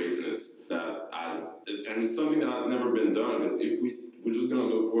level of greatness and it's something that has never been done. Because if we're just gonna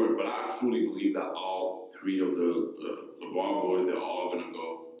look for it, but I truly believe that all three of the LeVar boys, they're all gonna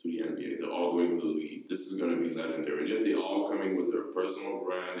go to the NBA. They're all going to the league. This is going to be legendary. And if they all coming with their personal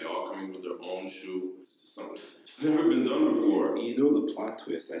brand, they all coming with their own shoe, it's never been done before. You know the plot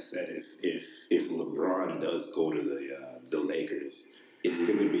twist I said, if LeBron does go to the Lakers, it's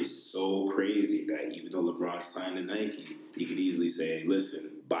going to be so crazy that even though LeBron signed to Nike, he could easily say, listen,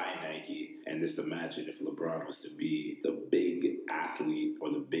 buy Nike. And just imagine if LeBron was to be the big athlete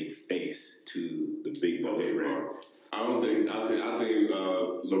or the big face to the big baller brand. I think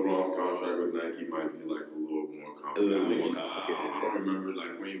LeBron's contract with Nike might be like a little more complicated. I don't remember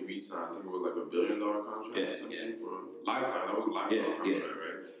like when he re-signed. I think it was like $1 billion contract or something for a lifetime. That was a lifetime contract,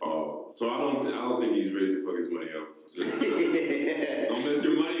 right? So I don't think he's ready to fuck his money up. Don't mess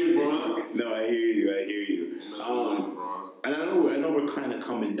your money, LeBron. No, I hear you. Don't mess your money, LeBron. And I know we're kind of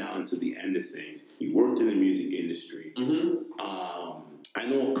coming down to the end of things. You worked in the music industry. Mm-hmm. I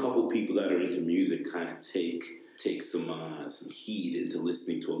know a couple people that are into music kind of take some heed into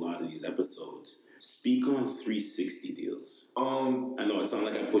listening to a lot of these episodes. Speak on 360 deals. I know it sounds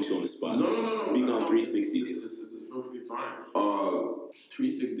like I put you on the spot. No. Speak on 360 deals. It's perfectly fine.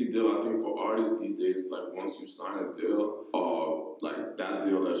 360 deal, I think for artists these days, like once you sign a deal, like that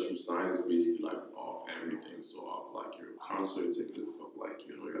deal that you sign is basically like off off everything. So off like your concert tickets, of like,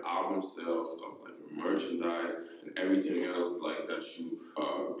 you know, your album sales, of like your merchandise and everything else like that you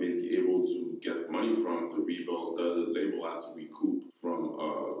basically able to get money from the label has to recoup from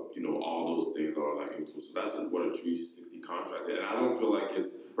you know, all those things are like included. So that's what a 360 contract is. And I don't feel like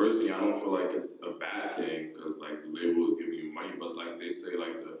it's personally, I don't feel like it's a bad thing because like the label is giving you money, but like they say,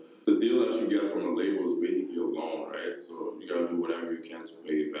 like the deal that you get from a label is basically a loan, right? So you gotta do whatever you can to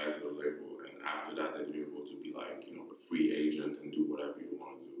pay it back to the label, and after that, then you're able to be like, you know, a free agent and do whatever you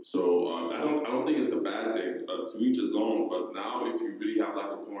want to do. So I don't think it's a bad thing to each his own. But now, if you really have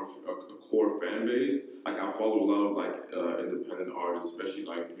like a core fan base, like I follow a lot of like independent artists, especially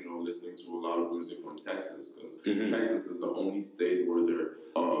like, you know, listening to a lot of music from Texas, because Texas is the only state where their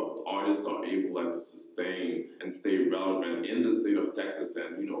artists are able like to sustain and stay relevant in the state of Texas,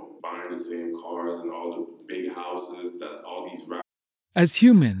 and, you know, buying the same cars and all the big houses that all these rappers. As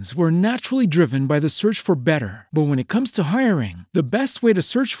humans, we're naturally driven by the search for better. But when it comes to hiring, the best way to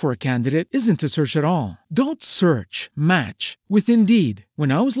search for a candidate isn't to search at all. Don't search, match with Indeed.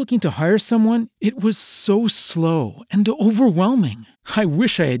 When I was looking to hire someone, it was so slow and overwhelming. I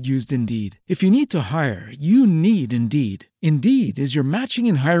wish I had used Indeed. If you need to hire, you need Indeed. Indeed is your matching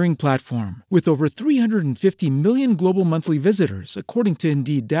and hiring platform with over 350 million global monthly visitors, according to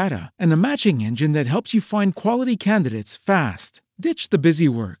Indeed data, and a matching engine that helps you find quality candidates fast. Ditch the busy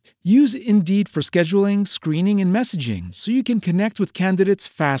work. Use Indeed for scheduling, screening, and messaging so you can connect with candidates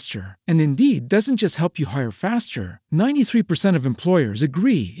faster. And Indeed doesn't just help you hire faster. 93% of employers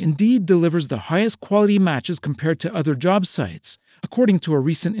agree Indeed delivers the highest quality matches compared to other job sites, according to a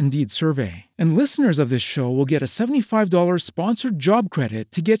recent Indeed survey. And listeners of this show will get a $75 sponsored job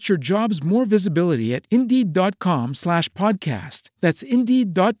credit to get your jobs more visibility at Indeed.com/podcast. That's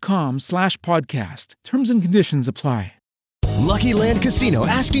Indeed.com/podcast. Terms and conditions apply. Lucky Land Casino,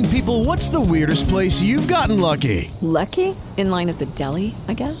 asking people, what's the weirdest place you've gotten lucky? Lucky? In line at the deli,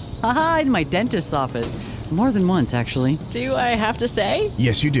 I guess? Aha, in my dentist's office. More than once, actually. Do I have to say?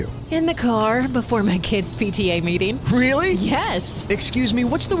 Yes, you do. In the car before my kids' PTA meeting. Really? Yes. Excuse me,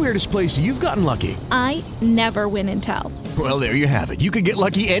 what's the weirdest place you've gotten lucky? I never win and tell. Well, there you have it. You can get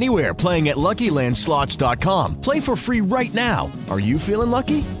lucky anywhere, playing at LuckyLandSlots.com. Play for free right now. Are you feeling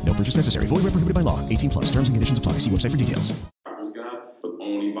lucky? No purchase necessary. Void where prohibited by law. 18+. Terms and conditions apply. See website for details. But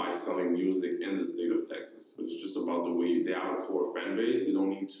only by selling music in the state of Texas. It's just about the way they have a core fan base. They don't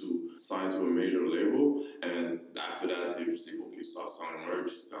need to sign to a major label, and after that, they're just able to start selling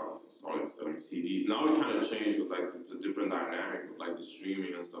merch, selling CDs. Now it kind of changed with like it's a different dynamic with like the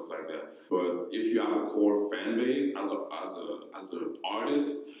streaming and stuff like that. But if you have a core fan base as an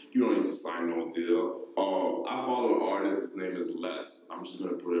artist, you don't need to sign no deal. I follow an artist. His name is Les. I'm just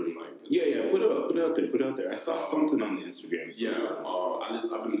gonna put him like put it out there. I saw something on the Instagram.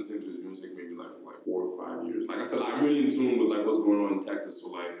 I've been listening to his music maybe like for like 4 or 5 years. Like I said, I'm really in tune with like what's going on in Texas. So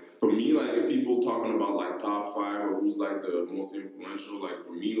like for me, like if people talking about like top 5 or who's like the most influential, like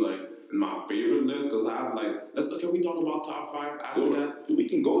for me, like in my favorite list, because I have like can we talk about top 5 after that? We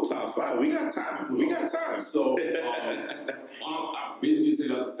can go top 5. We got time. So I basically say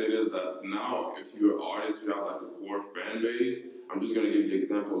that to say this, that now if you're an artist, you have like a core fan base. I'm just gonna give the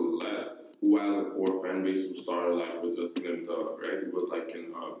example of Les, who has a core fan base, who started like with the Slim Thug, right? He was like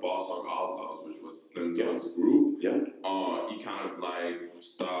in Boss Hog Outlaws, which was Slim Thug's group. Yeah. He kind of like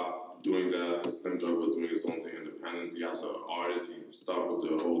stopped doing that because Slim Thug was doing his own thing independently as an artist. He stopped with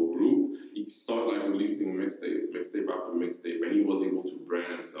the whole group. He started like releasing mixtape after mixtape, and he was able to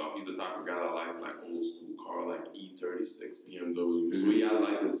brand himself. He's the type of guy that likes like old school car, like E36 BMW. So he had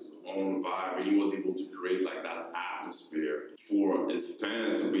like his own vibe, and he was able to create like that atmosphere for his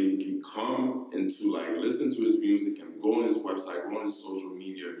fans to basically come into like listen to his music and go on his website, go on his social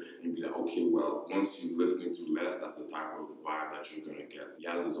media, and be like, okay, well, once you're listening to Les, that's the type of vibe that you're gonna get. He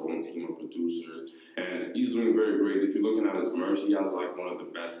has his own team of producers, and he's doing very great. If you're looking at his merch, he has like one of the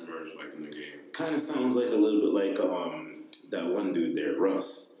best merch like in the game. Kind of sounds like a little bit like that one dude there,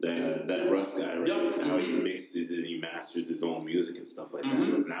 Russ. That Russ guy, right? Yep. How he mixes and he masters his own music and stuff like that.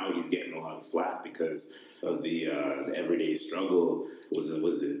 But now he's getting a lot of flack because of the Everyday Struggle. Was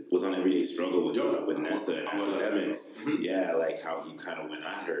on Everyday Struggle with Nessa and Academics. Yeah, like how he kind of went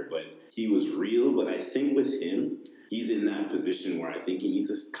at her, but he was real. But I think with him, he's in that position where I think he needs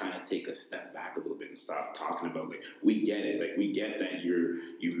to kind of take a step back a little bit and stop talking about, like, we get it. Like, we get that you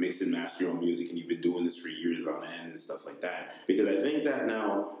mix and master your own music and you've been doing this for years on end and stuff like that. Because I think that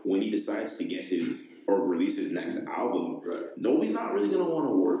now when he decides to get his or release his next album, nobody's not really going to want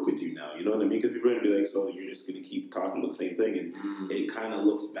to work with you now. You know what I mean? Because people are going to be like, so you're just going to keep talking about the same thing. And it kind of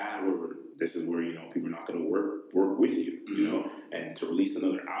looks bad where this is where, you know, people are not going to work with you, you know? And to release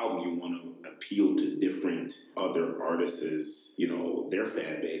another album, you want to appeal to different other artists', you know, their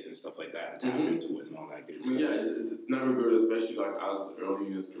fan base and stuff like that, and tap into it and all that good stuff. Yeah, it's never good, especially like as early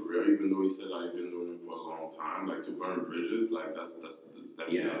in his career. Even though he said that he's been doing it for a long time, like to burn bridges, like that's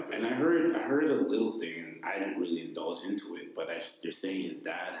definitely And I heard a little thing, and I didn't really indulge into it, but they're saying his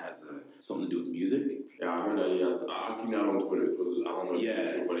dad has something to do with music. Yeah, I heard that he has. I seen that on Twitter. I don't know if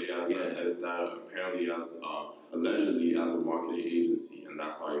it's true, but he has his dad apparently has allegedly has a marketing agency, and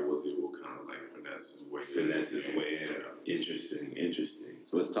that's how he was able to kind of like finesse his way in. Interesting.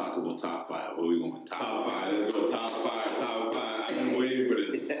 So let's talk about top 5. Where are we going? Top 5. Let's go top 5. I've been waiting for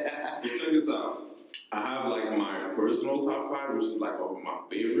this. So check this out. I have like my personal top 5, which is like all of my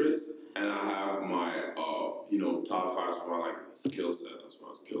favorites, and I have my top 5 for my like skill set as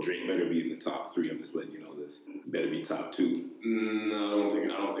well as skill. Drake better be in the top 3. I'm just letting you know this. Better be top 2. No, I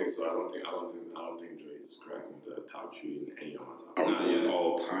don't think so. I don't think Drake is cracking the top 3 in any of my top. Are we going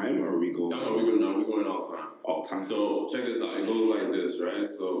all time, or are we going? No, we're going all time. All time. So check this out. It goes like this, right?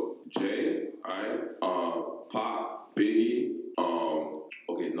 So Jay, alright, Pop, Biggie,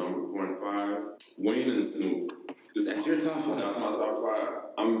 number 4 and 5, Wayne and Snoop. That's your top 5. That's my top 5.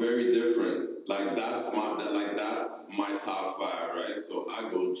 I'm very different. Like that's my top 5, right? So I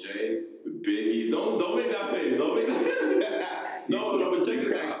go Jay, Biggie. Don't make that face. Don't make that. No, but check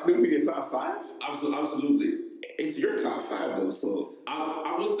this out. Snoop in your top 5? Absolutely. It's your top 5 though, so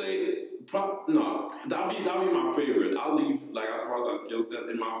I would say no. That'll be my favorite. I'll leave like as far as that skill set.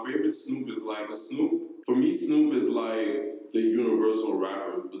 And my favorite Snoop is like a Snoop. For me, Snoop is like the universal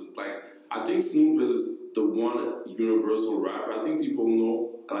rapper. Like I think Snoop is the one universal rapper. I think people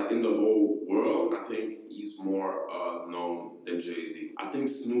know, like in the whole world, I think he's more known than Jay-Z. I think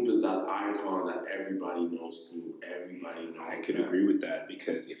Snoop is that icon that everybody knows Snoop. Everybody knows. I could agree with that,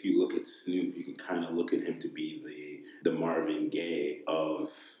 because if you look at Snoop, you can kind of look at him to be the Marvin Gaye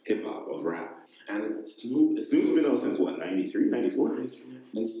of hip-hop, of rap. And Snoop's been out since what, 93, 94?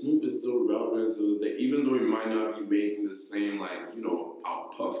 And Snoop is still relevant to this day, even though he might not be making the same, like,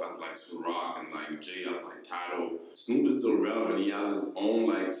 outpuff as like Ciroc and like Jay as like Tidal. Snoop is still relevant. He has his own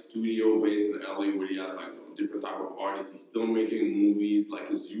like studio based in LA where he has like different type of artists. He's still making movies. Like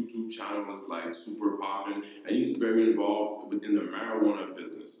his YouTube channel is like super popping, and he's very involved within the marijuana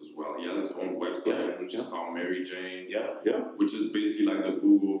business as well. He has his own website, which is called Mary Jane. Which is basically like the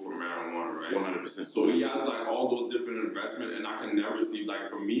Google for marijuana, right? 100%. So he has like all those different investment, and I can never sleep. Like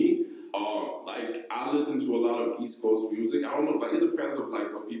for me, like I listen to a lot of East Coast music. I don't know, like it depends on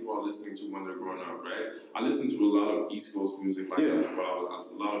like what people are listening to when they're growing up, right? I listen to a lot of East Coast music, like there's a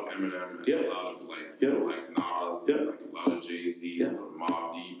lot of Eminem and a lot of like like Nas, and, like a lot of Jay-Z,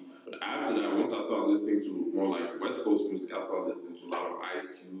 Mobb Deep. But after that, once I started listening to more like West Coast music, I started listening to a lot of Ice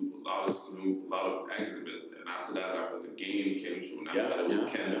Cube, a lot of Snoop, a lot of Exhibit. And after that, after the Game came through, and after that it was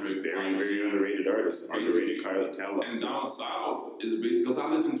Kendrick. Very, very underrated artist. Underrated Carla. And Down South is basically, because I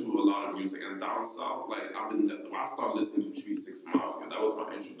listen to a lot of music, and Down South, like when I started listening to 3 6 Mafia, that was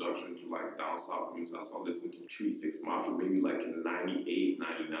my introduction to like Down South music. I started listening to 3 6 Mafia maybe like in 98,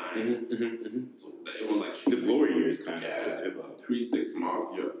 99. So it was like the glory years kind of hip hop. 3 6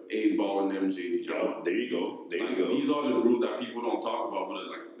 Mafia, 8Ball and MJD. There you go. These are the groups that people don't talk about, but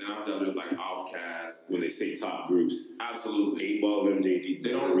like then after that there's like Outkast. When they say top groups, absolutely. 8Ball and MJD, they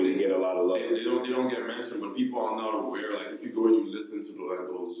don't really get a lot of love. They don't get mentioned, but people are not aware. Like if you go and you listen to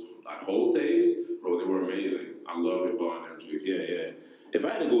those whole tapes, bro, they were amazing. I love 8Ball and MJD. Yeah. If I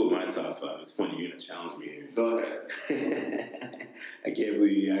had to go with my top 5, it's funny you're gonna challenge me here. Go ahead. I can't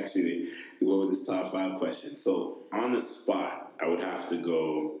believe you actually went with this top 5 question. So on the spot, I would have to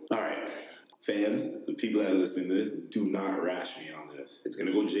go. All right, fans, the people that are listening to this, do not rash me on this. It's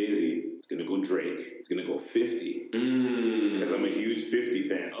gonna go Jay-Z. It's gonna go Drake. It's gonna go 50. Because I'm a huge 50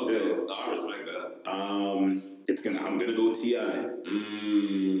 fan still. Okay, I respect that. I'm gonna go T.I.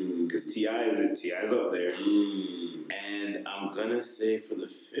 Because T.I.'s up there. And I'm gonna say for the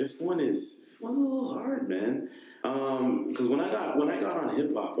fifth one is a little hard, man. Because when I got on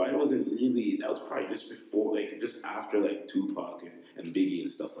hip hop, I wasn't really. That was probably just after like Tupac and Biggie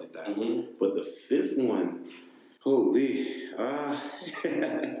and stuff like that. But the fifth one, holy, I'm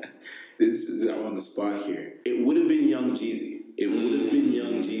on the spot here. It would have been Young Jeezy. It would have been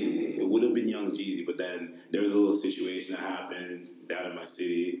Young Jeezy. But then there was a little situation that happened down in my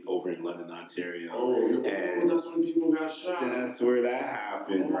city, over in London, Ontario. And that's when people got shot. That's where that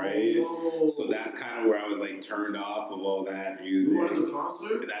happened, right? No. So that's kind of where I was like turned off of all that music. You were at the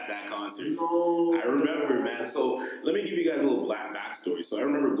concert? That concert. No. I remember, man. So let me give you guys a little backstory. So I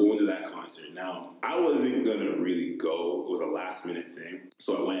remember going to that concert. Now, I wasn't going to really go. It was a last minute thing.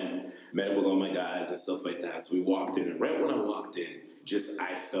 So I went, met up with all my guys and stuff like that. So we walked in, and right when I walked in,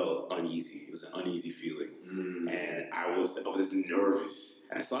 I felt uneasy. It was an uneasy feeling. And I was just nervous.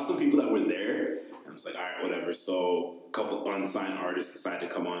 And I saw some people that were there, and I was like, all right, whatever. So a couple unsigned artists decided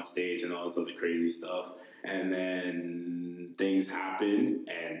to come on stage and all this other crazy stuff. And then things happened,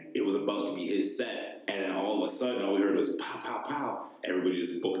 and it was about to be his set. And then all of a sudden, all we heard was pow, pow, pow. Everybody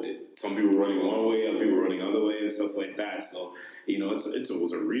just booked it. Some people were running one way, other people were running the other way, and stuff like that. So, you know, it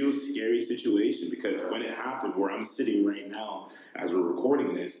was a real scary situation, because when it happened, where I'm sitting right now as we're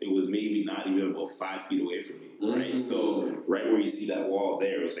recording this, it was maybe not even about 5 feet away from me, right? So right where you see that wall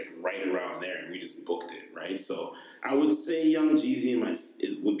there, it was like right around there, and we just booked it, right? So I would say Young Jeezy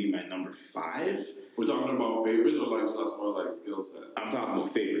it would be my number 5. We're talking about favorites, or like just more like skill set? I'm talking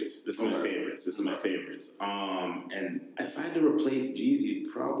about favorites. This is my favorites. And if I had to replace Jeezy,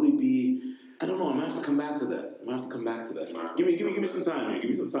 it'd probably be, I don't know. I'm gonna have to come back to that. Give me some time here.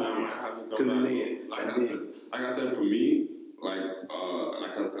 Because like I said, for me, like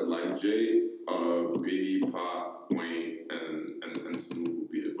I said, like Jay, Biggie, Pop, Wayne, and Snoop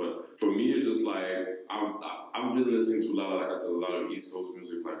would be it. But for me, it's just like I've been listening to a lot of East Coast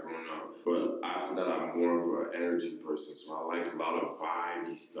music like growing up. But after that, I'm more of an energy person, so I like a lot of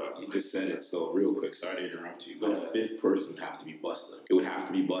vibey stuff. You just said it, so real quick, sorry to interrupt you, but the 5th person would have to be Busta. It would have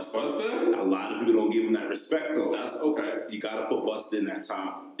to be Busta. Busta? A lot of people don't give him that respect, though. That's okay. You gotta put Busta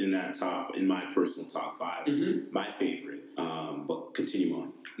in my personal top 5. My favorite. But continue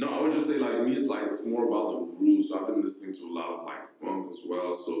on. No, I would just say, like, me, it's more about the grooves. So I've been listening to a lot of, like, funk as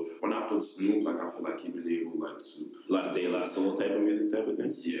well. So when I put Snoop, like, I feel like he's been able, like, to... A lot of De La Soul type of music type of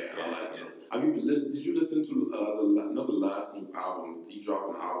thing? Yeah, I like it. Did you listen to the last Snoop album? He dropped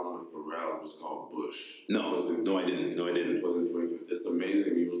an album with Pharrell. It was called Bush. No, I didn't. It's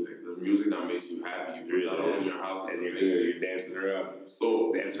amazing music. The music that makes you happy. You hear that all in your house. And you're dancing around.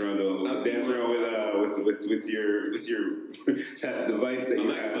 Dancing around with your that device that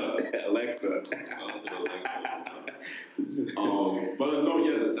you have. Alexa. But no,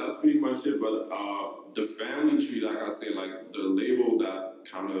 yeah, that's pretty much it. But the family tree, like I say, like the label that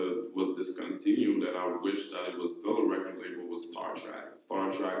kind of was discontinued, and I wish that it was still a record label, was Star Trak.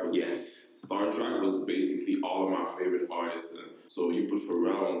 Star Trak was basically all of my favorite artists. And so you put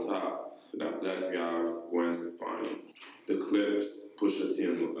Pharrell on top, and after that you have Gwen Stefani, The Clips, Pusha T,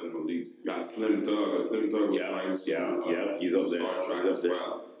 and Malik. You got Slim Thug. Slim Thug was signed to he's up there. Star Trak as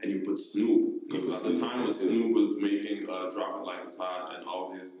well. And you put Snoop, because at the time when Snoop was making Drop It Like It's Hot and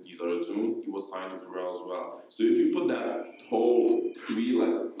all these other tunes, he was signed to Pharrell as well. So if you put that whole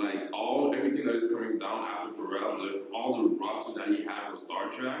everything that is coming down after Pharrell, all the roster that he had for Star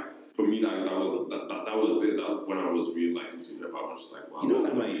Trak, for me, that was it. That was when I was really liking to hip hop. I was just like, wow. You know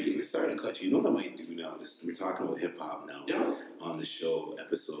what I might, sorry to cut you, you know what I might do now? We're talking about hip hop now. Yeah. On the show,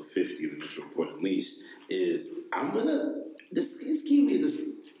 episode 50 of the Mitchell Report Unleashed, is this gave me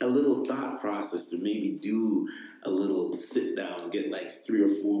a little thought process to maybe do a little sit down, get like 3 or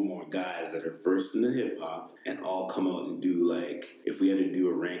 4 more guys that are versed in the hip hop, and all come out and do, like, if we had to do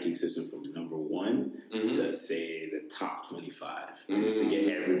a ranking system from number 1 to say the top 25, just to get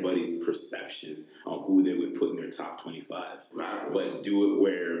everybody's perception on who they would put in their top 25. But do it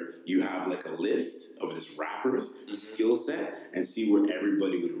where you have like a list of just rappers, skill set, and see where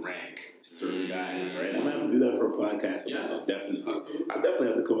everybody would rank certain guys, right? I'm gonna have to do that for a podcast episode, definitely. I definitely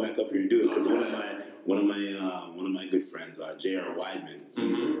have to come back up here and do it, because one of my good friends, J.R. Weidman,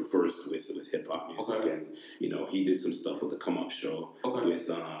 he's versed with hip hop music, and you know, he did some stuff with the Come Up Show with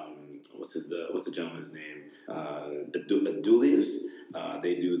what's the gentleman's name? Adulius.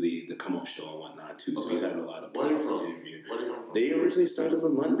 They do the Come Up Show and whatnot too. So he's had a lot of powerful interviews. They originally started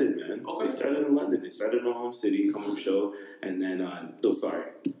in London, man. They started in London. They started in my home city, Come Up Show, and then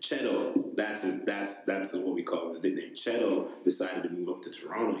Cheto. That's what we call his nickname. Cheto decided to move up to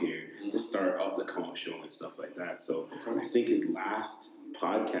Toronto here to start up the Come Up Show and stuff like that. So I think his last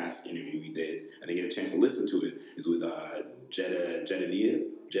podcast interview we did, I didn't get a chance to listen to it, is with Jedediah.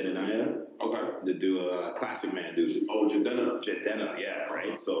 The dude, Classic Man dude. Oh, Jedediah, yeah,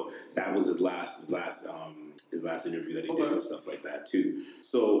 right. So that was his last interview that he did and stuff like that too.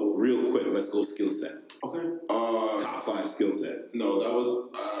 So real quick, let's go skill set. Top 5 skill set. No, that was.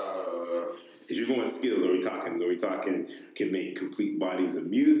 If you're going skills, are we talking can make complete bodies of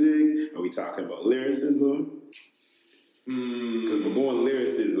music? Are we talking about lyricism? Because we're going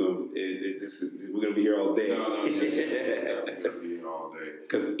lyricism, we're gonna be here all day. No, we're gonna be here all day.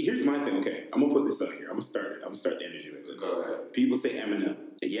 Because here's my thing. Okay, I'm gonna put this out here. I'm gonna start the energy like this. Go ahead. People say Eminem.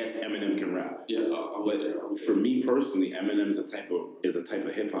 Yes, Eminem can rap. Yeah, but for me personally, Eminem is a type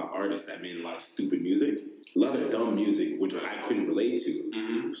of hip hop artist that made a lot of stupid music, a lot of dumb music, which I couldn't relate to.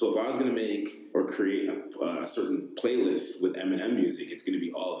 Mm-hmm. So if I was gonna make or create a certain playlist with Eminem music, it's gonna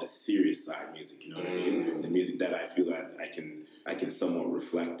be all this serious side music. You know what I mean? The music that I feel that I can somewhat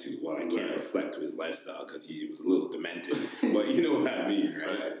reflect to. Well, I can't reflect to his lifestyle because he was a little demented, but you know what I mean,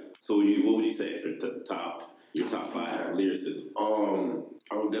 right? So what would you say for your top 5 lyricism?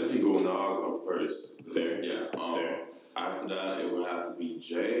 I would definitely go Nas up first. Fair. Yeah. Fair. After that, it would have to be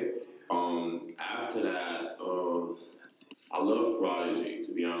Jay. After that, I love Prodigy.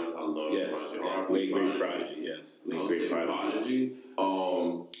 To be honest, I love Prodigy. Yes, late great Prodigy. Yes, late great Prodigy.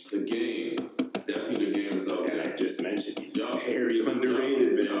 The Game. Definitely The Game is up there. And I just mentioned he's very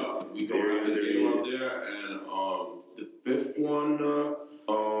underrated, man. Yeah, we go have The Game up there. And the 5th one,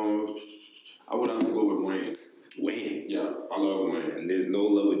 I would have to go with Wayne. Wayne? Yeah, I love Wayne. And there's no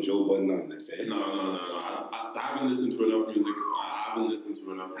love with Joe Budden on this, eh? No. I haven't listened to enough music. I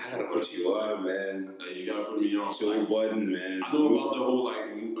gotta put you on, man. You gotta put me on. Joe Budden, man. I know about the whole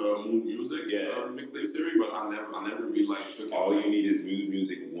Mood Music mixtape series, but I never really took it. All you need is Mood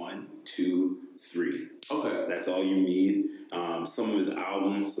Music 1, 2, 3. Okay. That's all you need. Some of his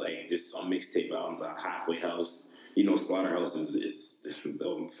albums, just some mixtape albums, like Halfway House. You know, Slaughterhouse is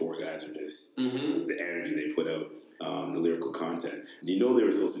the 4 guys are just the energy they put out, the lyrical content. You know they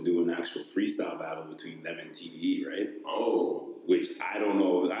were supposed to do an actual freestyle battle between them and TDE, right? Oh. Which I don't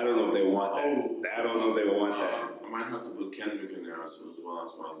know if they want that. I don't know if they want that. I might have to put Kendrick in there as well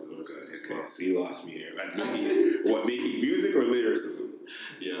as far as lyricism. Okay, so you lost me here. What, making music or lyricism?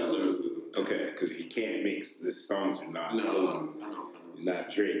 Yeah, lyricism. Okay, because he can't mix. This songs are not. No. He's not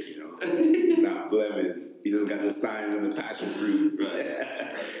Drake, you know. He's not Blemin. He doesn't got the signs and the passion fruit.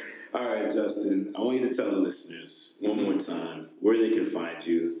 Right. All right, Justin, I want you to tell the listeners one more time where they can find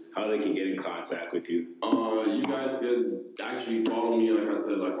you, how they can get in contact with you. You guys can actually follow me, like I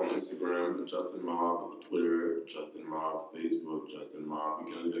said, on Instagram, Justin Mob, Twitter, Justin Mob, Facebook, Justin Mob.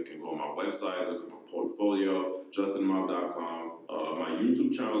 You can go on my website, look at my portfolio, justinmob.com. My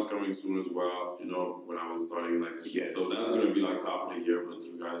YouTube channel is coming soon as well. You know, when I was starting this shit. So that's going to be top of the year, but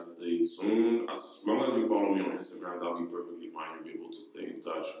you guys stay tuned. As long as you follow me on Instagram, that'll be perfectly fine. You'll be able to stay in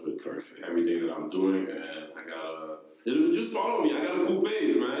touch with everything that I'm doing. And just follow me. I got a cool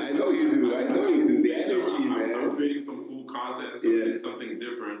page, man. I know you do. The energy, man. I'm creating some cool content, something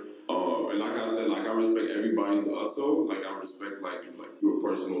different. And like I said, I respect everybody's hustle. I respect your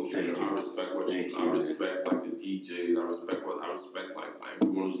personal trainer. I respect I respect the DJs. I respect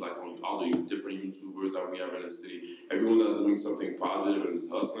everyone who's on all the different YouTubers that we have in the city. Everyone that's doing something positive and is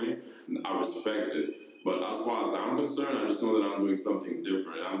hustling. I respect it. But as far as I'm concerned, I just know that I'm doing something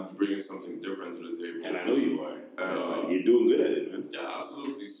different. I'm bringing something different to the table. And I know you are. You're doing good at it, man. Yeah,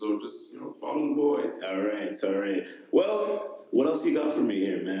 absolutely. So just, follow the boy. All right. Well, what else you got for me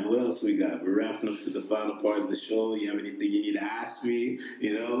here, man? What else we got? We're wrapping up to the final part of the show. You have anything you need to ask me?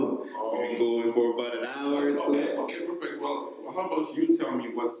 We've been going for about an hour or so. Okay, perfect. Well, how about you tell me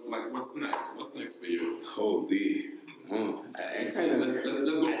what's next? What's next for you? Holy. I try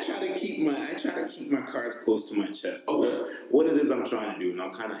to keep my cards close to my chest. Okay. What it is I'm trying to do, and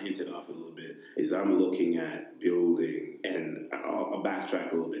I'll kind of hint it off a little bit, is I'm looking at building, and I'll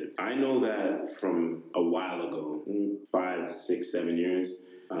backtrack a little bit. I know that from a while ago, 5, 6, 7 years,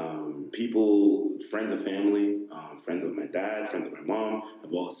 people, friends of family, friends of my dad, friends of my mom,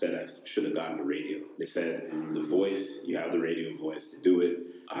 have all said I should have gotten the radio. They said, the voice, you have the radio voice to do it.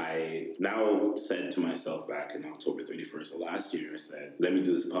 I now said to myself back in October 31st of last year, I said, let me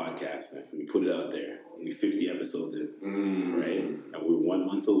do this podcast and let me put it out there. We're 50 episodes in, right? And we're 1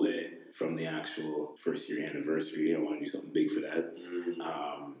 month away from the actual first year anniversary. I want to do something big for that.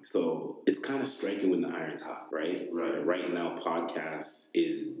 So it's kind of striking when the iron's hot, right? Right now, podcasts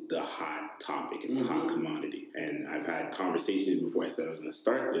is the hot topic. It's the hot commodity. And I've had conversations before I said I was going to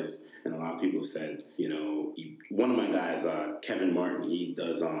start this, and a lot of people said, one of my guys, Kevin Martin, he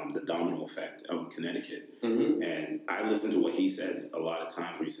does the Domino Effect out in Connecticut. And I listen to what he said a lot of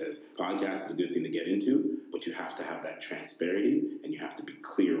times where he says, podcast is a good thing to get into, but you have to have that transparency and you have to be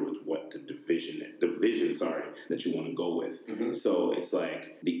clear with what the vision that you want to go with. So it's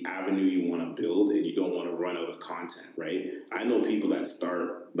like the avenue you want to build and you don't want to run out of content, right? I know people that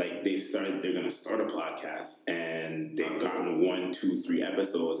they're going to start a podcast and they've gotten 1, 2, 3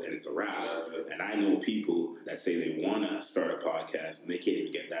 episodes and it's a wrap. And I know people that say they want to start a podcast and they can't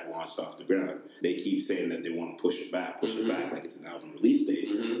even get that launched off the ground. They keep saying that they want to push it back like it's an album release date.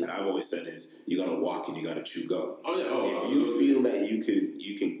 And I've always said is you got to walk and you got to chew gum. If you feel that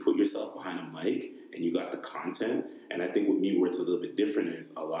you can put yourself behind a mic and you got the content. And I think with me, where it's a little bit different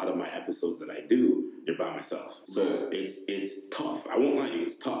is a lot of my episodes that I do, they're by myself. So it's tough. I won't lie to you,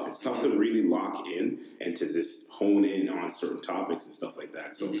 it's tough. It's tough to really lock in and to just hone in on certain topics and stuff like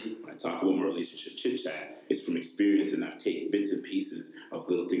that. So when I talk about my relationship chit chat, it's from experience, and I've taken bits and pieces of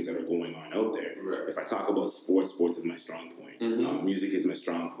little things that are going on out there. Right. If I talk about sports is my strong point. Music is my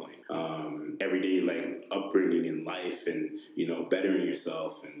strong point. Everyday like upbringing in life, and bettering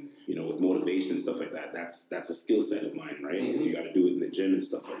yourself, and with motivation, stuff like that. That's a skill set of mine, right? Because you got to do it in the gym and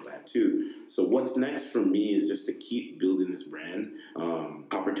stuff like that too. So what's next for me is just to keep building this brand.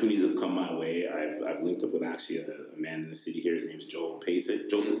 Opportunities have come my way. I've linked up with actually a man in the city here. His name is Joseph Pasek,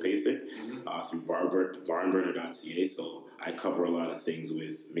 through barnburner.ca. So I cover a lot of things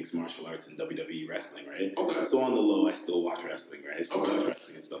with mixed martial arts and WWE wrestling, right? Okay. So on the low, I still watch wrestling, right? I still watch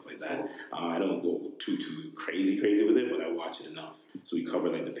wrestling and stuff like that. I don't go too crazy with it, but I watch it enough. So we cover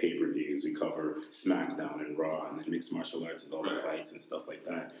like the pay-per-views, we cover SmackDown and Raw, and then mixed martial arts is all the fights and stuff like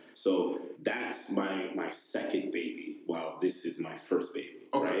that. So that's my second baby, while this is my first baby.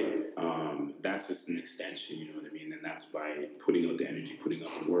 Right? That's just an extension, you know what I mean? And that's by putting out the energy, putting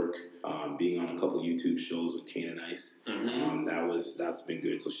out the work, being on a couple YouTube shows with Kane and Ice. That's been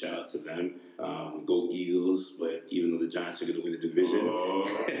good. So shout out to them. Go Eagles, but even though the Giants are going to win the division, I'm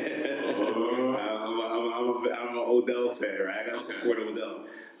an Odell fan, right? I got to support Odell.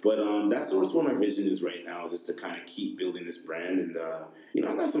 But that's what my vision is right now, is just to kind of keep building this brand. And, I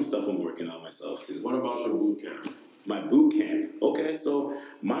got some stuff I'm working on myself, too. What about your boot camp? My boot camp. Okay, so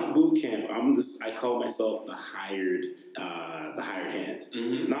my boot camp, I call myself the hired hand.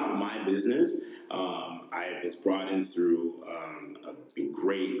 It's not my business. I was brought in through a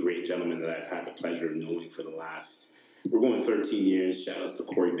great gentleman that I've had the pleasure of knowing for the last, we're going 13 years. Shout out to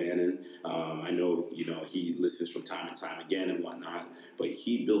Corey Bannon. I know, he listens from time to time again and whatnot, but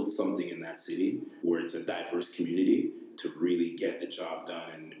he built something in that city where it's a diverse community to really get the job done.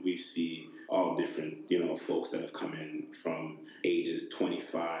 And we see all different, folks that have come in from ages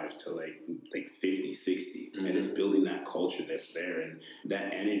 25 to like 50, 60. And it's building that culture that's there and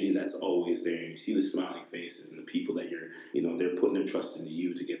that energy that's always there. And you see the smiling faces and the people that they're putting their trust into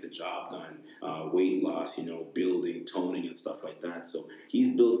you to get the job done. Weight loss, building, toning and stuff like that. So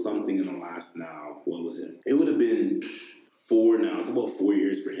he's built something in the last what was it? It would have been 4 now. It's about 4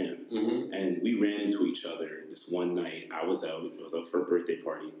 years for him. And we ran into each other this one night. I was out for a birthday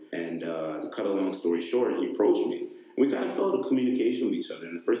party. And to cut a long story short, he approached me. We kind of felt a communication with each other.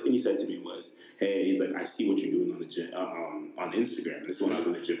 And the first thing he said to me was, hey, he's like, I see what you're doing on the gym, on Instagram. This is when I was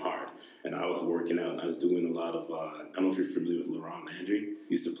in the gym hard. And I was working out and I was doing a lot of, I don't know if you're familiar with Laurent Landry.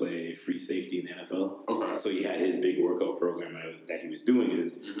 He used to play free safety in the NFL. Okay. So he had his big workout program that he was doing.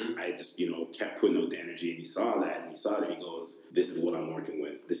 And I just, kept putting out the energy. And he saw that. And he goes, this is what I'm working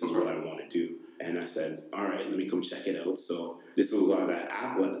with. This is what I want to do. And I said, all right, let me come check it out. So this was on that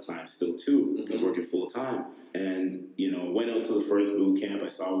Apple at the time still too. I was working full time. And, went out to the first boot camp. I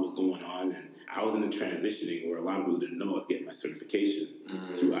saw what was going on. And I was in the transitioning where a lot of people didn't know I was getting my certification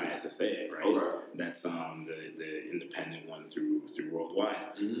through ISSA, right? Okay. That's the independent one through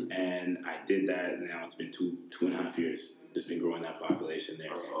Worldwide. And I did that, and now it's been 2.5 years. Just been growing that population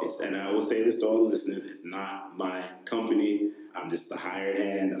there. And I will say this to all the listeners, it's not my company. I'm just the hired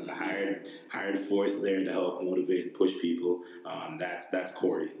hand. I'm the hired force there to help motivate and push people. That's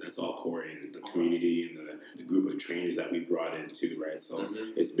Corey. That's all Corey and the community and the group of trainers that we brought in too, right? So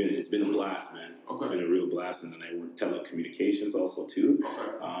it's been a blast, man. It's been a real blast, and then I work telecommunications also too.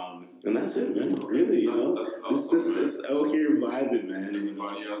 And that's it, man. Really, this out here vibing, man. And,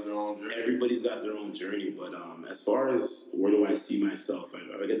 everybody has their own journey. Everybody's got their own journey, but as far as where do I see myself, I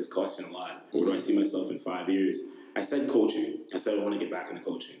get this question a lot. Where do I see myself in 5 years? I said coaching. I said I want to get back into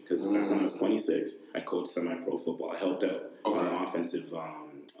coaching because back when I was 26, I coached semi-pro football. I helped out on the offensive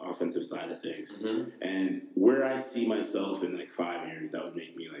side of things. And where I see myself in 5 years, that would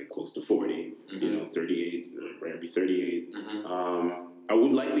make me close to 40, 38, right? I'd be 38. I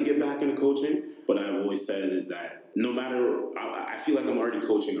would like to get back into coaching, but I've always said is that no matter, I feel like I'm already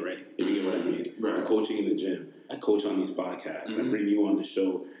coaching already, if you get what I mean. Right. I'm coaching in the gym. I coach on these podcasts. I bring you on the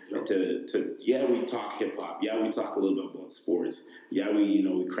show we talk hip hop. Yeah, we talk a little bit about sports. Yeah, we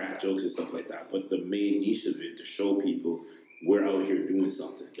crack jokes and stuff like that. But the main niche of it to show people we're out here doing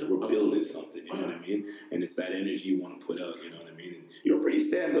something. We're building something, you know what I mean? And it's that energy you want to put out, you know what I mean? And you're a pretty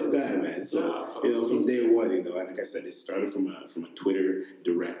stand-up guy, man. So, from day one, like I said, it started from a Twitter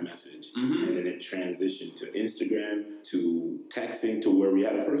direct message. And then it transitioned to Instagram, to texting, to where we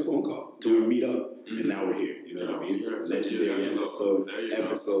had a first phone call, to where we meet up. And now we're here, you know what I mean? Legendary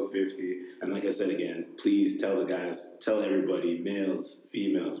episode 50. And like I said again, please tell everybody, males,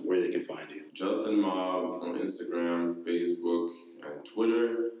 females, where they can find you. Justin Mob on Instagram, Facebook, and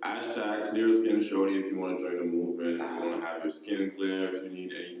Twitter. Hashtag Clear Skin Shorty if you want to join the movement, if you want to have your skin clear, if you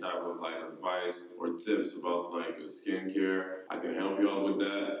need any type of like advice or tips about like skincare, I can help you out with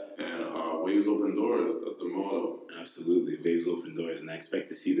that. And Waves Open Doors, that's the motto. Absolutely, Waves Open Doors, and I expect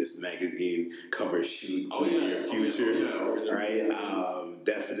to see this magazine cover shoot in the near future. Right?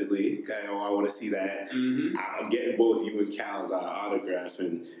 Definitely, I want to see that. I'm getting both you and Cal's autograph,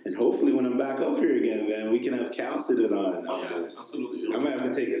 and hopefully when I'm back up here again, man, we can have Cal sitting on this. Absolutely. I'm gonna have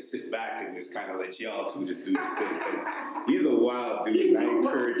to take a sit back and just kind of let y'all two just do the thing. He's a wild dude. I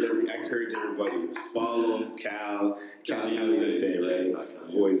encourage everybody follow Cal Calzante,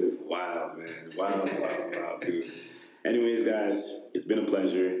 right? Boys is wild, man. Wild dude. Anyways, guys, it's been a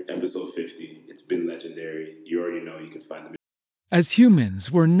pleasure. Episode 50. It's been legendary. You already know you can find them. As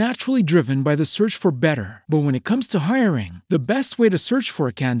humans, we're naturally driven by the search for better. But when it comes to hiring, the best way to search for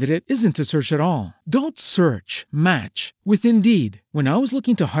a candidate isn't to search at all. Don't search, match with Indeed. When I was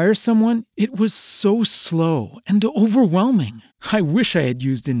looking to hire someone, it was so slow and overwhelming. I wish I had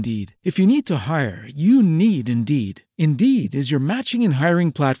used Indeed. If you need to hire, you need Indeed. Indeed is your matching and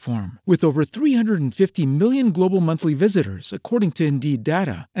hiring platform with over 350 million global monthly visitors, according to Indeed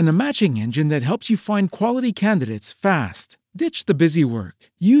data, and a matching engine that helps you find quality candidates fast. Ditch the busy work.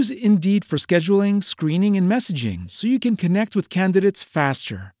 Use Indeed for scheduling, screening, and messaging so you can connect with candidates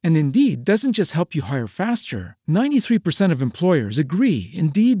faster. And Indeed doesn't just help you hire faster. 93% of employers agree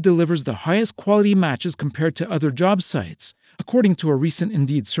Indeed delivers the highest quality matches compared to other job sites, according to a recent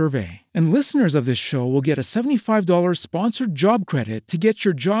Indeed survey. And listeners of this show will get a $75 sponsored job credit to get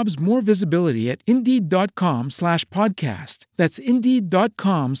your jobs more visibility at Indeed.com/podcast. That's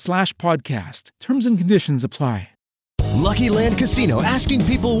Indeed.com/podcast. Terms and conditions apply. Lucky Land Casino, asking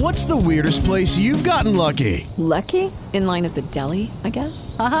people, what's the weirdest place you've gotten lucky? Lucky? In line at the deli, I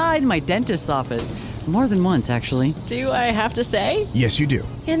guess? Aha, in my dentist's office. More than once, actually. Do I have to say? Yes, you do.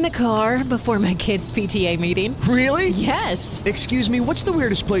 In the car before my kids' PTA meeting. Really? Yes. Excuse me, what's the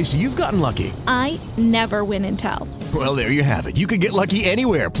weirdest place you've gotten lucky? I never win and tell. Well, there you have it. You can get lucky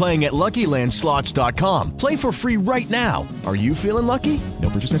anywhere, playing at LuckyLandSlots.com. Play for free right now. Are you feeling lucky? No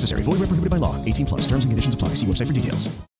purchase necessary. Void where prohibited by law. 18+. Terms and conditions apply. See website for details.